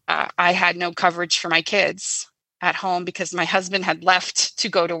I had no coverage for my kids at home because my husband had left to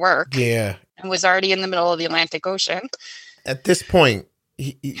go to work. Yeah. And was already in the middle of the Atlantic Ocean. At this point,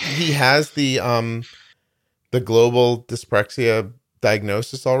 he has the global dyspraxia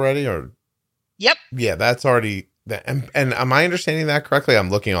diagnosis already, or? Yep. Yeah, that's already that. And am I understanding that correctly? I'm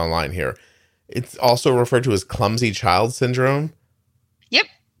looking online here. It's also referred to as clumsy child syndrome. Yep.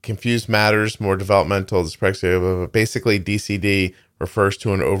 Confused matters, more developmental dyspraxia. Basically, DCD refers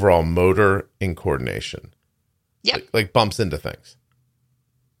to an overall motor incoordination. Yep. Like bumps into things.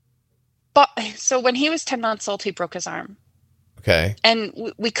 But so when he was 10 months old, he broke his arm. Okay.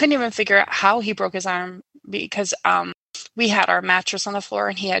 And we couldn't even figure out how he broke his arm because we had our mattress on the floor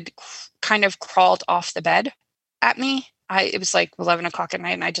and he had kind of crawled off the bed at me. It was 11 o'clock at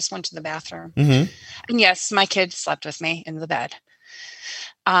night and I just went to the bathroom. Mm-hmm. And yes, my kid slept with me in the bed.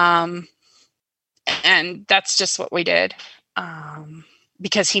 And that's just what we did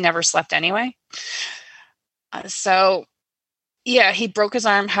because he never slept anyway. So yeah, he broke his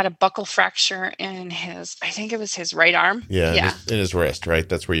arm, had a buckle fracture in I think it was his right arm. Yeah. In his wrist, right?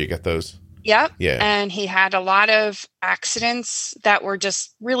 That's where you get those. Yep. Yeah. And he had a lot of accidents that were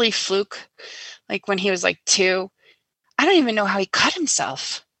just really fluke. Like when he was 2, I don't even know how he cut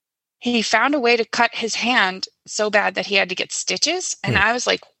himself. He found a way to cut his hand so bad that he had to get stitches. And I was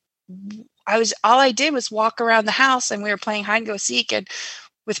all I did was walk around the house and we were playing hide and go seek and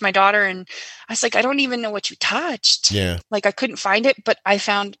with my daughter. And I was like, I don't even know what you touched. Yeah. I couldn't find it, but I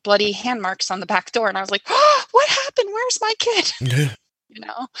found bloody hand marks on the back door. And I was like, oh, what happened? Where's my kid?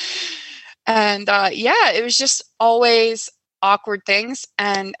 And it was just always awkward things.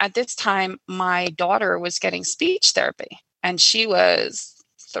 And at this time, my daughter was getting speech therapy and she was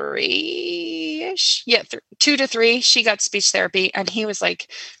 3-ish. Yeah, 2 to 3. She got speech therapy and he was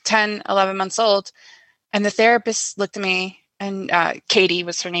 10, 11 months old. And the therapist looked at me and Katie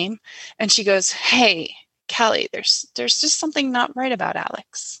was her name. And she goes, hey, Kelly, there's just something not right about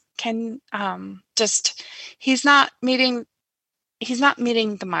Alex. He's not meeting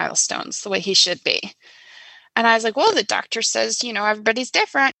the milestones the way he should be. And I was like, well, the doctor says, everybody's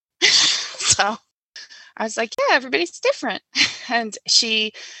different. So I was like, yeah, everybody's different. And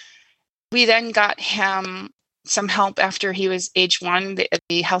we then got him some help after he was age 1.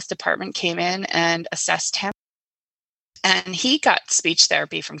 The health department came in and assessed him. And he got speech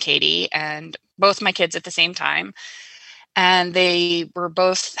therapy from Katie and both my kids at the same time. And they were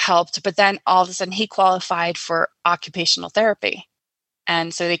both helped. But then all of a sudden he qualified for occupational therapy.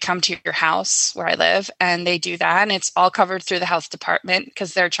 And so they come to your house where I live and they do that. And it's all covered through the health department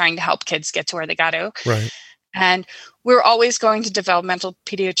because they're trying to help kids get to where they got to. Right. And we're always going to developmental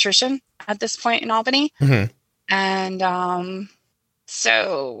pediatrician at this point in Albany. Mm-hmm. And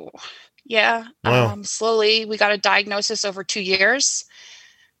so, yeah, Wow. slowly we got a diagnosis over 2 years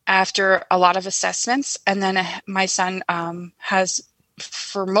after a lot of assessments. And then my son has,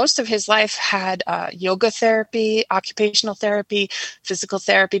 for most of his life, had yoga therapy, occupational therapy, physical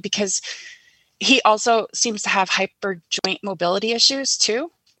therapy, because he also seems to have hyper joint mobility issues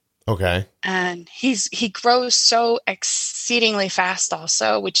too. Okay. And he grows so exceedingly fast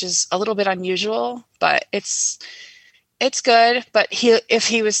also, which is a little bit unusual, but it's good. But if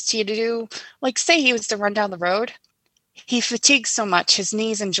he was to do, like, say he was to run down the road, he fatigues so much, his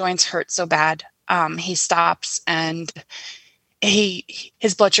knees and joints hurt so bad. He stops, and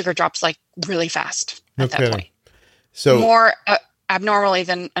his blood sugar drops like really fast at that point. So more abnormally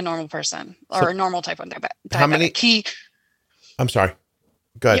than a normal person or a normal type 1 diabetic. How many? I'm sorry.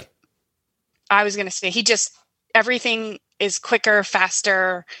 Go ahead. Yep. I was going to say everything is quicker,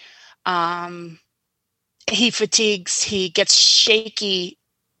 faster. He fatigues. He gets shaky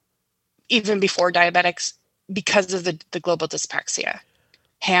even before diabetics because of the global dyspraxia.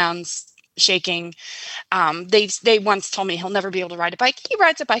 Hands shaking. They once told me he'll never be able to ride a bike. He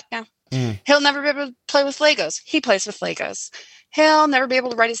rides a bike now. He'll never be able to play with Legos. He plays with Legos. He'll never be able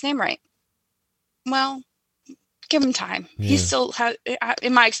to write his name right. Well, give him time. Yeah. He still has,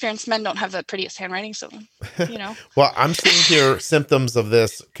 in my experience, men don't have the prettiest handwriting, so, Well, I'm seeing here symptoms of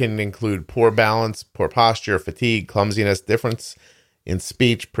this can include poor balance, poor posture, fatigue, clumsiness, difference in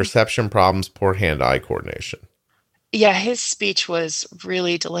speech, perception problems, poor hand-eye coordination. Yeah, his speech was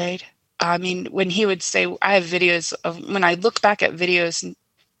really delayed. I mean, when he would say, I have videos of, when I look back at videos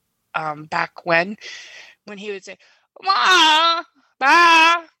back when he would say, "Ma,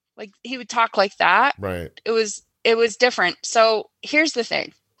 ba," like he would talk like that. Right. It was different. So here's the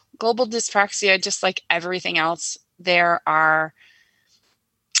thing. Global dyspraxia, just like everything else, there's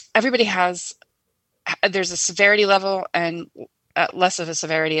a severity level and less of a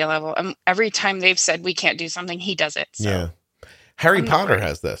severity level. And every time they've said we can't do something, he does it. So. Yeah. Harry Potter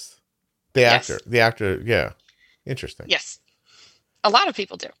has this. The actor. Yeah. Interesting. Yes. A lot of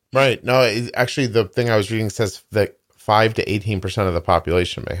people do. Right. No, actually the thing I was reading says that 5 to 18% of the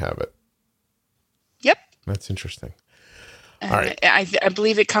population may have it. Yep. That's interesting. And all right. I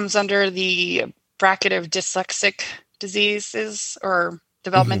believe it comes under the bracket of dyslexic diseases or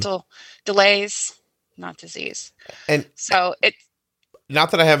developmental delays, not disease. And so it. Not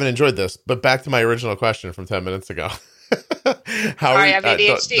that I haven't enjoyed this, but back to my original question from 10 minutes ago. I have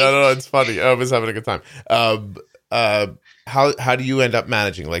ADHD. No, it's funny. I was having a good time. How do you end up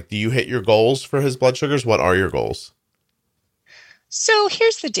managing? Like, do you hit your goals for his blood sugars? What are your goals? So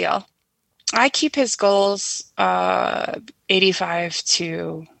here's the deal. I keep his goals 85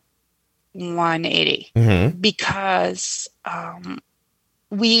 to 180 because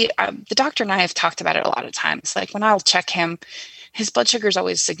the doctor and I have talked about it a lot of times. Like when I'll check him, his blood sugar is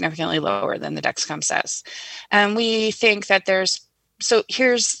always significantly lower than the Dexcom says. And we think that so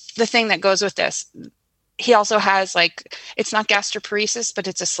here's the thing that goes with this. He also has it's not gastroparesis, but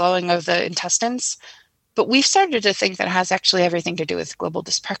it's a slowing of the intestines. But we've started to think that it has actually everything to do with global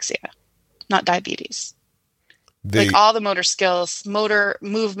dyspraxia, not diabetes. All the motor skills, motor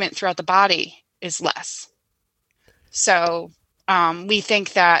movement throughout the body is less. So we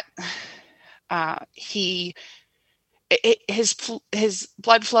think that his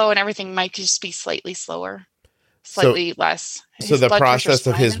blood flow and everything might just be slightly slower, slightly less. So the process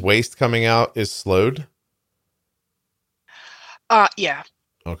of his waste coming out is slowed? Yeah.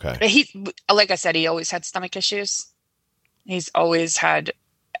 Okay. Like I said, he always had stomach issues. He's always had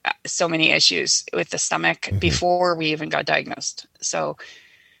so many issues with the stomach before we even got diagnosed. So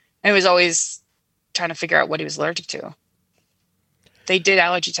I was always trying to figure out what he was allergic to. They did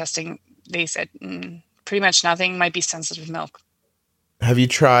allergy testing. They said pretty much nothing, might be sensitive to milk. Have you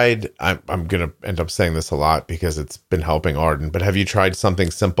tried, I'm going to end up saying this a lot because it's been helping Arden, but have you tried something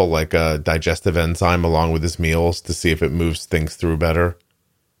simple like a digestive enzyme along with his meals to see if it moves things through better?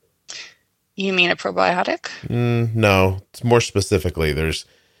 You mean a probiotic? No, it's more specifically, there's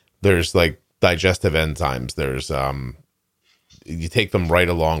like digestive enzymes. There's, you take them right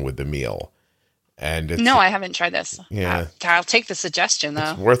along with the meal. And no, I haven't tried this. Yeah. I'll take the suggestion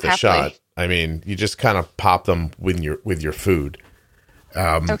though. It's worth a shot. I mean, you just kind of pop them with your food.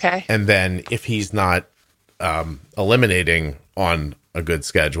 Okay. And then if he's not eliminating on a good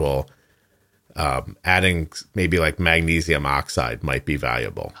schedule, adding maybe like magnesium oxide might be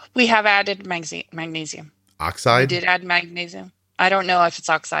valuable. We have added magnesium. Oxide? We did add magnesium. I don't know if it's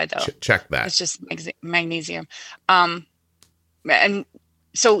oxide though. Check that. It's just magnesium. And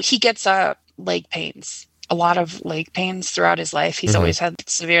so he gets leg pains a lot of leg pains throughout his life. He's always had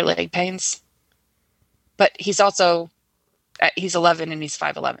severe leg pains. But he's also, he's 11 and he's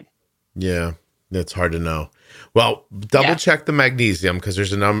 5'11". Yeah, it's hard to know. Well, double check the magnesium, because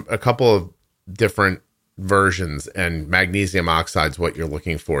there's a couple of different versions, and magnesium oxide's what you're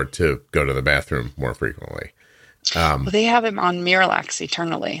looking for to go to the bathroom more frequently. Well, they have him on Miralax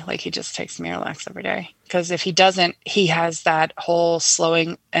eternally. Like, he just takes Miralax every day. Because if he doesn't, he has that whole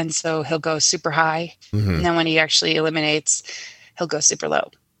slowing, and so he'll go super high. And then when he actually eliminates, he'll go super low.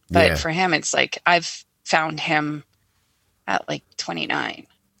 But for him, it's like, I've found him at like 29.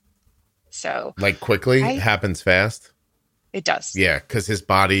 So like quickly, it happens fast. It does. Yeah, because his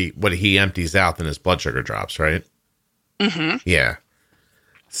body, what he empties out, then his blood sugar drops, right? Yeah.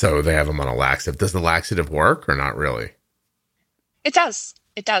 So they have him on a laxative. Does the laxative work or not really? It does.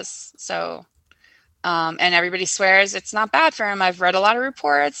 It does. So, and everybody swears it's not bad for him. I've read a lot of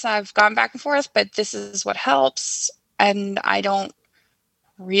reports. I've gone back and forth, but this is what helps. And I don't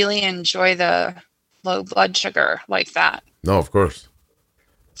really enjoy the low blood sugar like that. No, of course.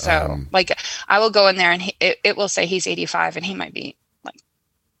 So, like, I will go in there and it will say he's 85 and he might be like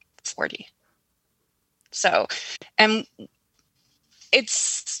 40. So, and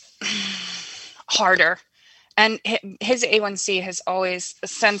it's harder. And his A1C has always,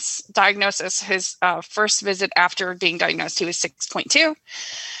 since diagnosis, his first visit after being diagnosed, he was 6.2.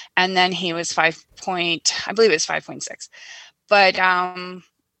 And then he was I believe it was 5.6. But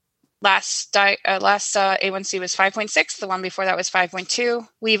last A1C was 5.6. The one before that was 5.2.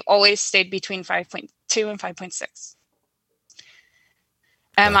 We've always stayed between 5.2 and 5.6.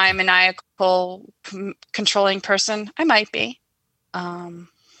 Am I a maniacal controlling person? I might be.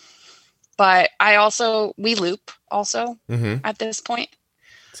 But we loop also at this point.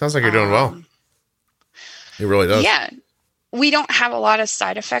 Sounds like you're doing well. It really does. Yeah. We don't have a lot of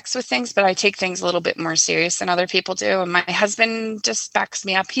side effects with things, but I take things a little bit more serious than other people do. And my husband just backs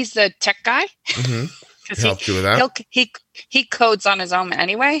me up. He's the tech guy. He helped you with that? He codes on his own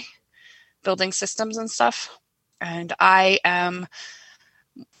anyway, building systems and stuff. And I'm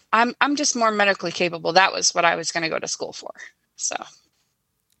just more medically capable. That was what I was going to go to school for. So.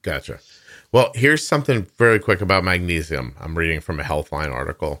 Gotcha. Well, here's something very quick about magnesium. I'm reading from a Healthline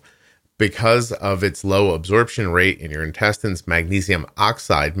article. Because of its low absorption rate in your intestines, magnesium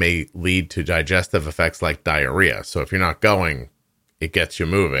oxide may lead to digestive effects like diarrhea. So if you're not going, it gets you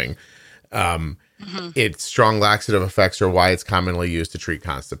moving. Its strong laxative effects are why it's commonly used to treat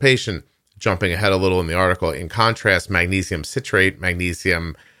constipation. Jumping ahead a little in the article, in contrast, magnesium citrate,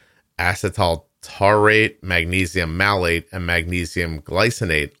 magnesium acetyl taurate, magnesium malate, and magnesium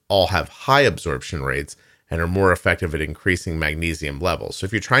glycinate all have high absorption rates and are more effective at increasing magnesium levels. So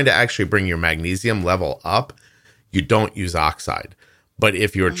if you're trying to actually bring your magnesium level up, you don't use oxide. But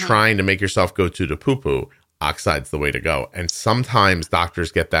if you're trying to make yourself go to the poo-poo, oxide's the way to go. And sometimes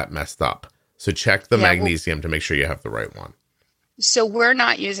doctors get that messed up. So check the magnesium to make sure you have the right one. So we're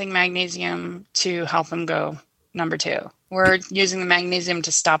not using magnesium to help him go number 2. We're using the magnesium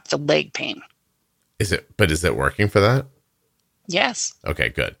to stop the leg pain. Is it working for that? Yes. Okay,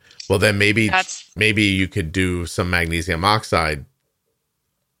 good. Well, then maybe you could do some magnesium oxide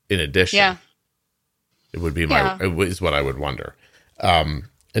in addition. Yeah. It would be is what I would wonder. And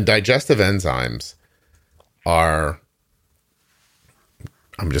digestive enzymes are,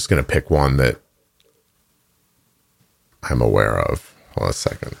 I'm just going to pick one that I'm aware of. Hold on a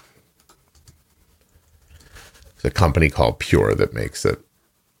second. There's a company called Pure that makes it.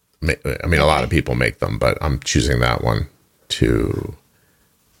 I mean, a lot of people make them, but I'm choosing that one to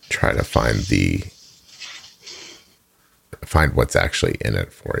try to find what's actually in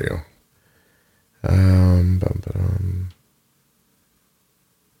it for you.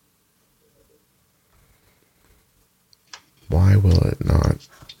 Why will it not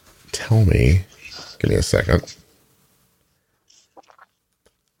tell me? Give me a second.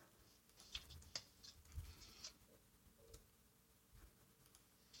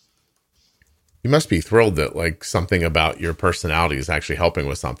 You must be thrilled that like something about your personality is actually helping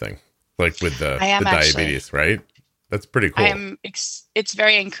with something, like with the diabetes, right? That's pretty cool. It's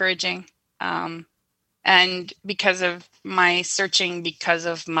very encouraging. And because of my searching, because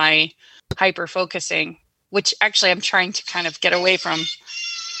of my hyper focusing, which actually I'm trying to kind of get away from.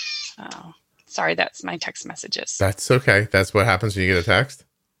 Oh, sorry, that's my text messages. That's okay. That's what happens when you get a text.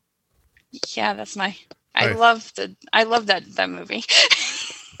 Yeah, that's I love that movie.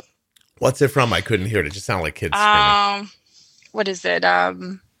 What's it from? I couldn't hear it. It just sounded like kids screaming. What is it? What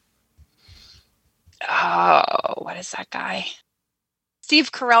is that guy?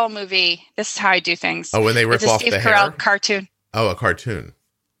 Steve Carell movie. This is how I do things. Oh, when they rip off the hair? Steve Carell cartoon. Oh, a cartoon.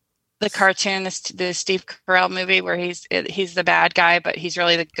 The cartoon, the Steve Carell movie where he's the bad guy, but he's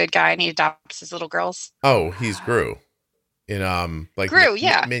really the good guy, and he adopts his little girls. Oh, he's Gru in like Gru,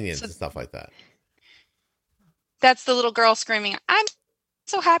 yeah, Minions so and stuff like that. That's the little girl screaming, "I'm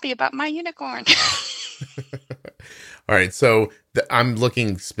so happy about my unicorn." All right, so I'm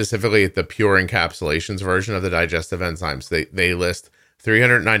looking specifically at the pure encapsulations version of the digestive enzymes. They list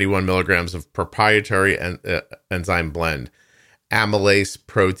 391 milligrams of proprietary enzyme blend, amylase,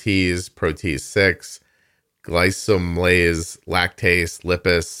 protease 6, glycomylase, lactase,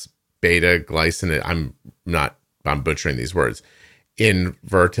 lipase, beta glycinate. I'm butchering these words.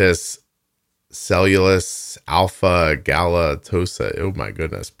 Invertus, cellulose, alpha galactosa. Oh my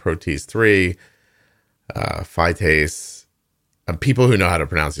goodness. Protease 3, phytase. People who know how to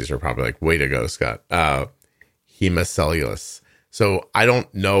pronounce these are probably like, way to go, Scott. Hemicellulose. So I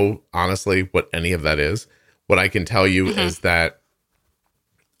don't know, honestly, what any of that is. What I can tell you is that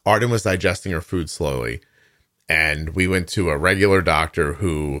Arden was digesting her food slowly, and we went to a regular doctor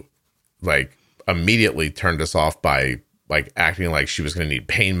who, like, immediately turned us off by, like, acting like she was going to need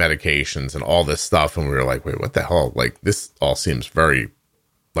pain medications and all this stuff. And we were like, wait, what the hell? Like, this all seems very,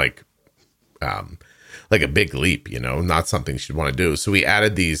 like a big leap, not something she'd want to do. So we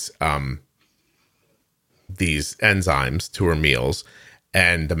added these enzymes to her meals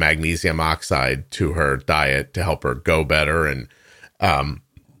and the magnesium oxide to her diet to help her go better. And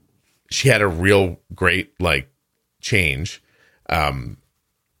she had a real great, like, change.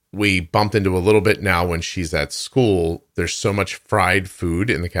 We bumped into a little bit now when she's at school. There's so much fried food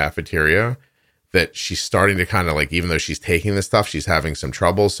in the cafeteria that she's starting to kind of, like, even though she's taking this stuff, she's having some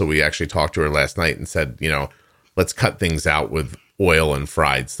trouble. So we actually talked to her last night and said, let's cut things out with oil and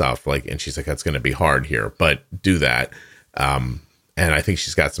fried stuff. Like, and she's like, that's going to be hard here, but do that. And I think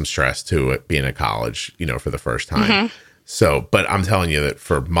she's got some stress too at being at college, for the first time. Mm-hmm. So, but I'm telling you that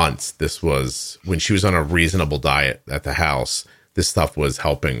for months, this was when she was on a reasonable diet at the house, this stuff was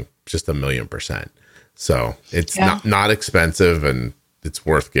helping just 1,000,000%. So it's not expensive, and it's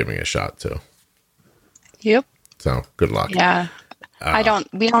worth giving a shot to. Yep. So good luck. Yeah.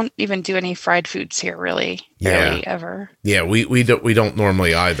 We don't even do any fried foods here, really. Barely ever. Yeah. We don't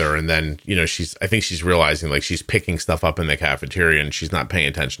normally either. And then, I think she's realizing, like, she's picking stuff up in the cafeteria and she's not paying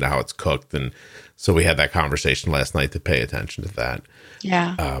attention to how it's cooked. And so we had that conversation last night to pay attention to that.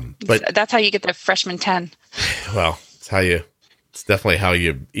 Yeah. But that's how you get the freshman 10. Well, it's definitely how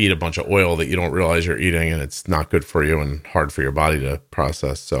you eat a bunch of oil that you don't realize you're eating, and it's not good for you and hard for your body to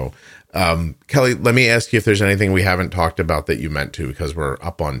process. So, Kelly, let me ask you if there's anything we haven't talked about that you meant to, because we're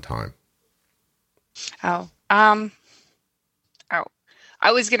up on time. I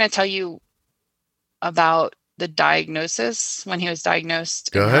was going to tell you about the diagnosis when he was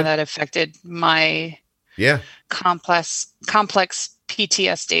diagnosed and how that affected my complex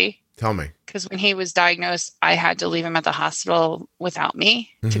PTSD. Tell me. Because when he was diagnosed, I had to leave him at the hospital without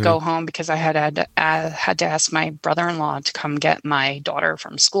me to go home, because I had to ask my brother-in-law to come get my daughter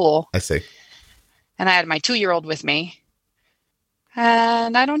from school. I see. And I had my 2-year-old with me.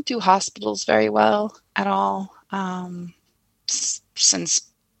 And I don't do hospitals very well at all, since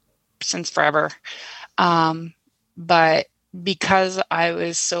forever. But because I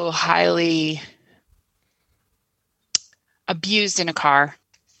was so highly abused in a car,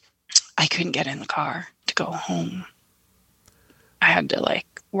 I couldn't get in the car to go home. I had to, like,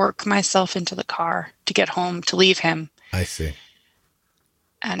 work myself into the car to get home, to leave him. I see.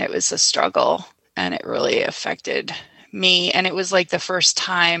 And it was a struggle, and it really affected me. And it was like the first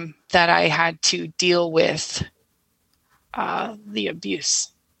time that I had to deal with the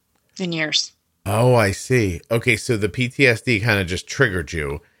abuse in years. Oh, I see. Okay, so the PTSD kind of just triggered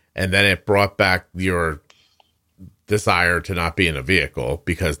you, and then it brought back your desire to not be in a vehicle,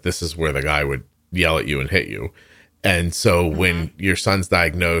 because this is where the guy would yell at you and hit you. And so when your son's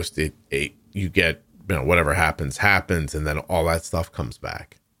diagnosed, you get, whatever happens, and then all that stuff comes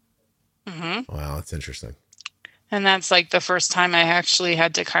back. Mm-hmm. Wow, that's interesting. And that's like the first time I actually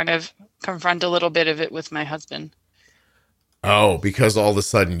had to kind of confront a little bit of it with my husband. Oh, because all of a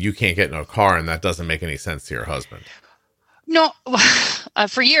sudden you can't get in a car, and that doesn't make any sense to your husband. No,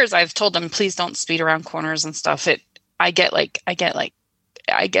 for years I've told him, please don't speed around corners and stuff. I get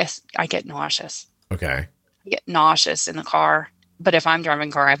nauseous. Okay. I get nauseous in the car, but if I'm driving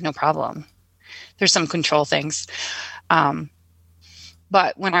a car, I have no problem. There's some control things.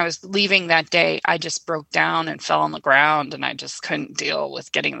 But when I was leaving that day, I just broke down and fell on the ground, and I just couldn't deal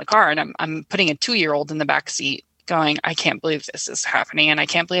with getting in the car. And I'm putting a 2-year-old in the back seat going, I can't believe this is happening. And I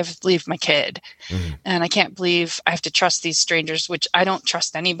can't believe I have to leave my kid. Mm-hmm. And I can't believe I have to trust these strangers, which I don't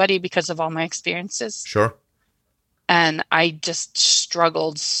trust anybody because of all my experiences. Sure. And I just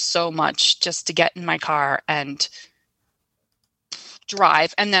struggled so much just to get in my car and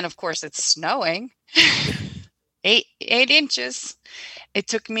drive. And then, of course, it's snowing. 8 inches. It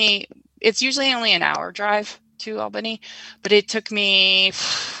took me, it's usually only an hour drive to Albany, but it took me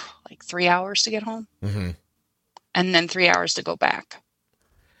like 3 hours to get home. Mm-hmm. And then 3 hours to go back.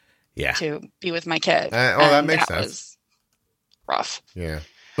 Yeah. To be with my kid. That makes sense. Was rough. Yeah.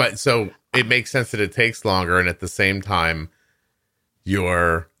 But so it makes sense that it takes longer, and at the same time,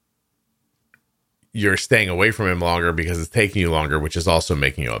 you're staying away from him longer because it's taking you longer, which is also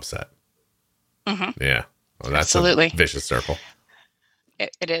making you upset. Mm-hmm. Yeah. Well, that's absolutely a vicious circle.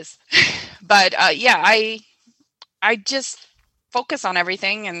 It is. But yeah, I just focus on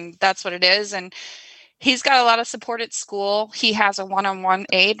everything, and that's what it is. And he's got a lot of support at school. He has a one-on-one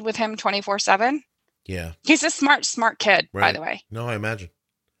aide with him 24/7. Yeah. He's a smart kid, right. By the way. No, I imagine.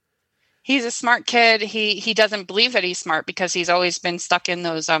 He's a smart kid. He doesn't believe that he's smart because he's always been stuck in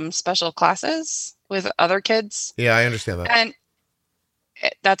those special classes with other kids. Yeah, I understand that. And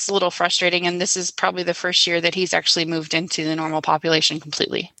that's a little frustrating. And this is probably the first year that he's actually moved into the normal population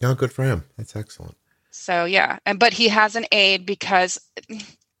completely. Oh, good for him. That's excellent. So, yeah. But he has an aide because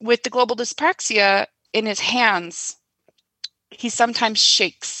with the global dyspraxia in his hands, he sometimes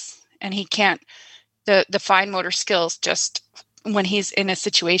shakes and he can't, the fine motor skills just... When he's in a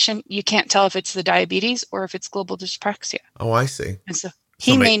situation, you can't tell if it's the diabetes or if it's global dyspraxia. Oh, I see. And so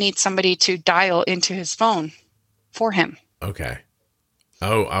he may need somebody to dial into his phone for him. Okay.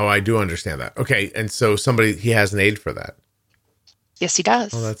 Oh, I do understand that. Okay. And so he has an aide for that. Yes, he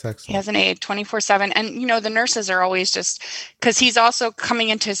does. Oh, that's excellent. He has an aide 24/7. And, the nurses are always just, because he's also coming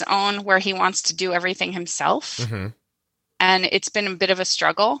into his own where he wants to do everything himself. Mm-hmm. And it's been a bit of a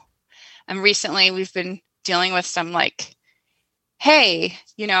struggle. And recently we've been dealing with some hey,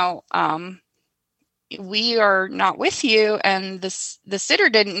 we are not with you, and the sitter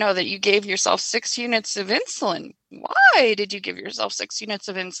didn't know that you gave yourself 6 units of insulin. Why did you give yourself 6 units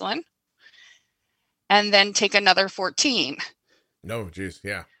of insulin? And then take another 14. No, geez,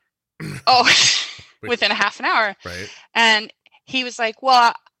 yeah. Oh, within a half an hour. Right. And he was like,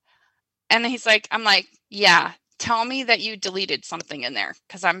 well, and he's like, I'm like, yeah, tell me that you deleted something in there,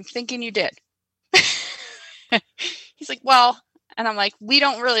 because I'm thinking you did. He's like, well, and I'm like, we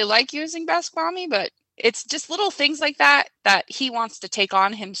don't really like using Basquami, but it's just little things like that he wants to take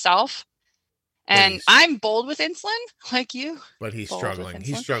on himself. And I'm bold with insulin, like you. But he's struggling.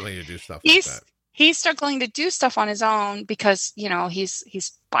 He's struggling to do stuff like that. He's struggling to do stuff on his own because, he's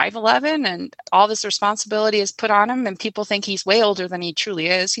 5'11", and all this responsibility is put on him, and people think he's way older than he truly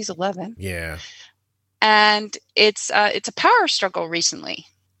is. He's 11. Yeah. And it's a power struggle recently.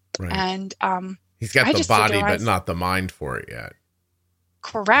 Right. And he's got the body, but not the mind for it yet.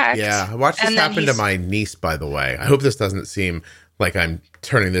 Correct. Yeah. I watched this happen to my niece, by the way. I hope this doesn't seem like I'm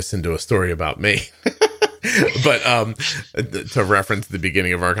turning this into a story about me. But to reference the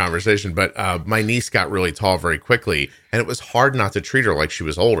beginning of our conversation, but my niece got really tall very quickly, and it was hard not to treat her like she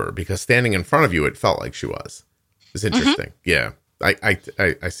was older, because standing in front of you, it felt like she was. It's interesting. Mm-hmm. Yeah.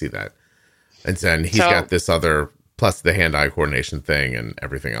 I see that. And then he's got this other, plus the hand-eye coordination thing and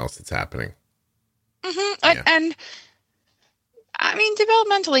everything else that's happening. Mm-hmm. Yeah. And I mean,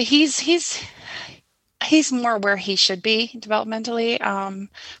 developmentally, he's more where he should be developmentally.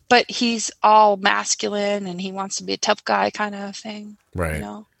 But he's all masculine, and he wants to be a tough guy kind of thing. Right.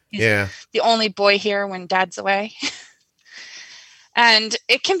 He's the only boy here when dad's away. And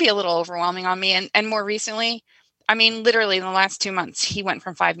it can be a little overwhelming on me. And more recently, I mean, literally in the last 2 months, he went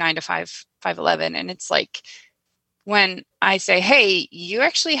from 5'9" to 5'11". And it's like, when I say, hey, you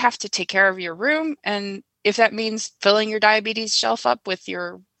actually have to take care of your room, and if that means filling your diabetes shelf up with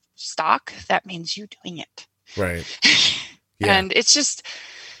your stock, that means you doing it. Right. Yeah. And it's just,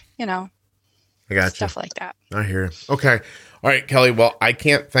 I got stuff like that. I hear you. Okay. All right, Kelly. Well, I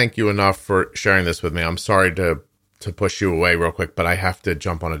can't thank you enough for sharing this with me. I'm sorry to push you away real quick, but I have to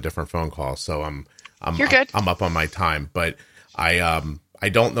jump on a different phone call. So You're good. I'm up on my time, but I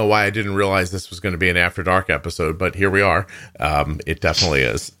don't know why I didn't realize this was going to be an After Dark episode, but here we are. It definitely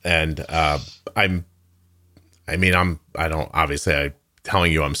is. And I'm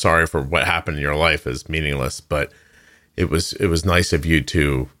telling you I'm sorry for what happened in your life is meaningless, but it was nice of you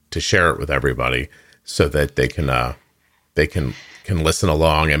to share it with everybody so that they can listen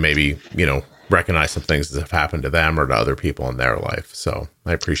along and maybe, recognize some things that have happened to them or to other people in their life. So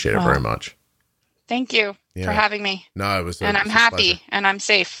I appreciate it very much. Thank you for having me. No, it was, and I'm happy and I'm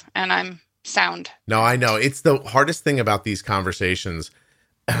safe and I'm sound. No, I know. It's the hardest thing about these conversations.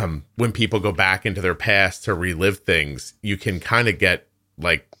 When people go back into their past to relive things, you can kind of get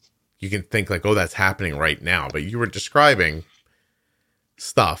you can think like, oh, that's happening right now. But you were describing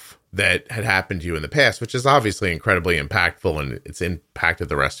stuff that had happened to you in the past, which is obviously incredibly impactful and it's impacted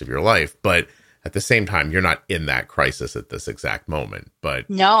the rest of your life. But at the same time, you're not in that crisis at this exact moment. But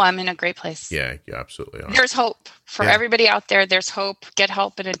no, I'm in a great place. Yeah, you absolutely are. There's hope for everybody out there. There's hope. Get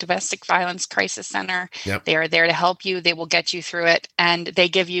help at a domestic violence crisis center. Yep. They are there to help you. They will get you through it. And they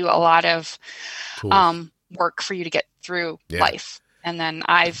give you a lot of work for you to get through life. And then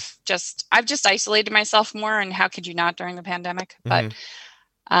I've just isolated myself more. And how could you not during the pandemic? But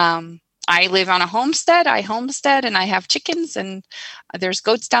I live on a homestead. I homestead and I have chickens and there's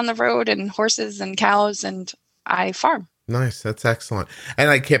goats down the road and horses and cows and I farm. Nice. That's excellent.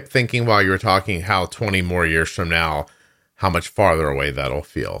 And I kept thinking while you were talking how 20 more years from now, how much farther away that'll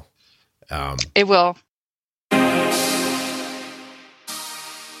feel. It will.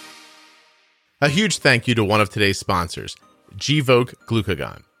 A huge thank you to one of today's sponsors, Gvoke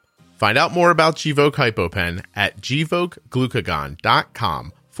Glucagon. Find out more about Gvoke HypoPen at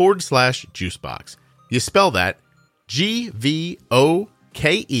gvokeglucagon.com/juicebox. You spell that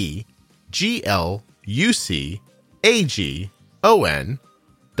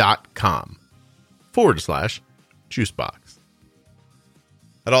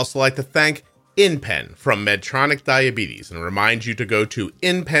I'd also like to thank InPen from Medtronic Diabetes and remind you to go to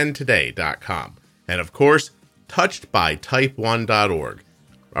inpentoday.com. And of course, touchedbytype1.org,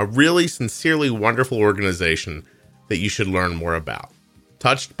 a really sincerely wonderful organization that you should learn more about.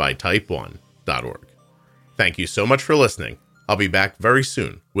 touchedbytype1.org. Thank you so much for listening. I'll be back very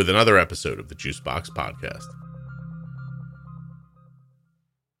soon with another episode of the Juicebox Podcast.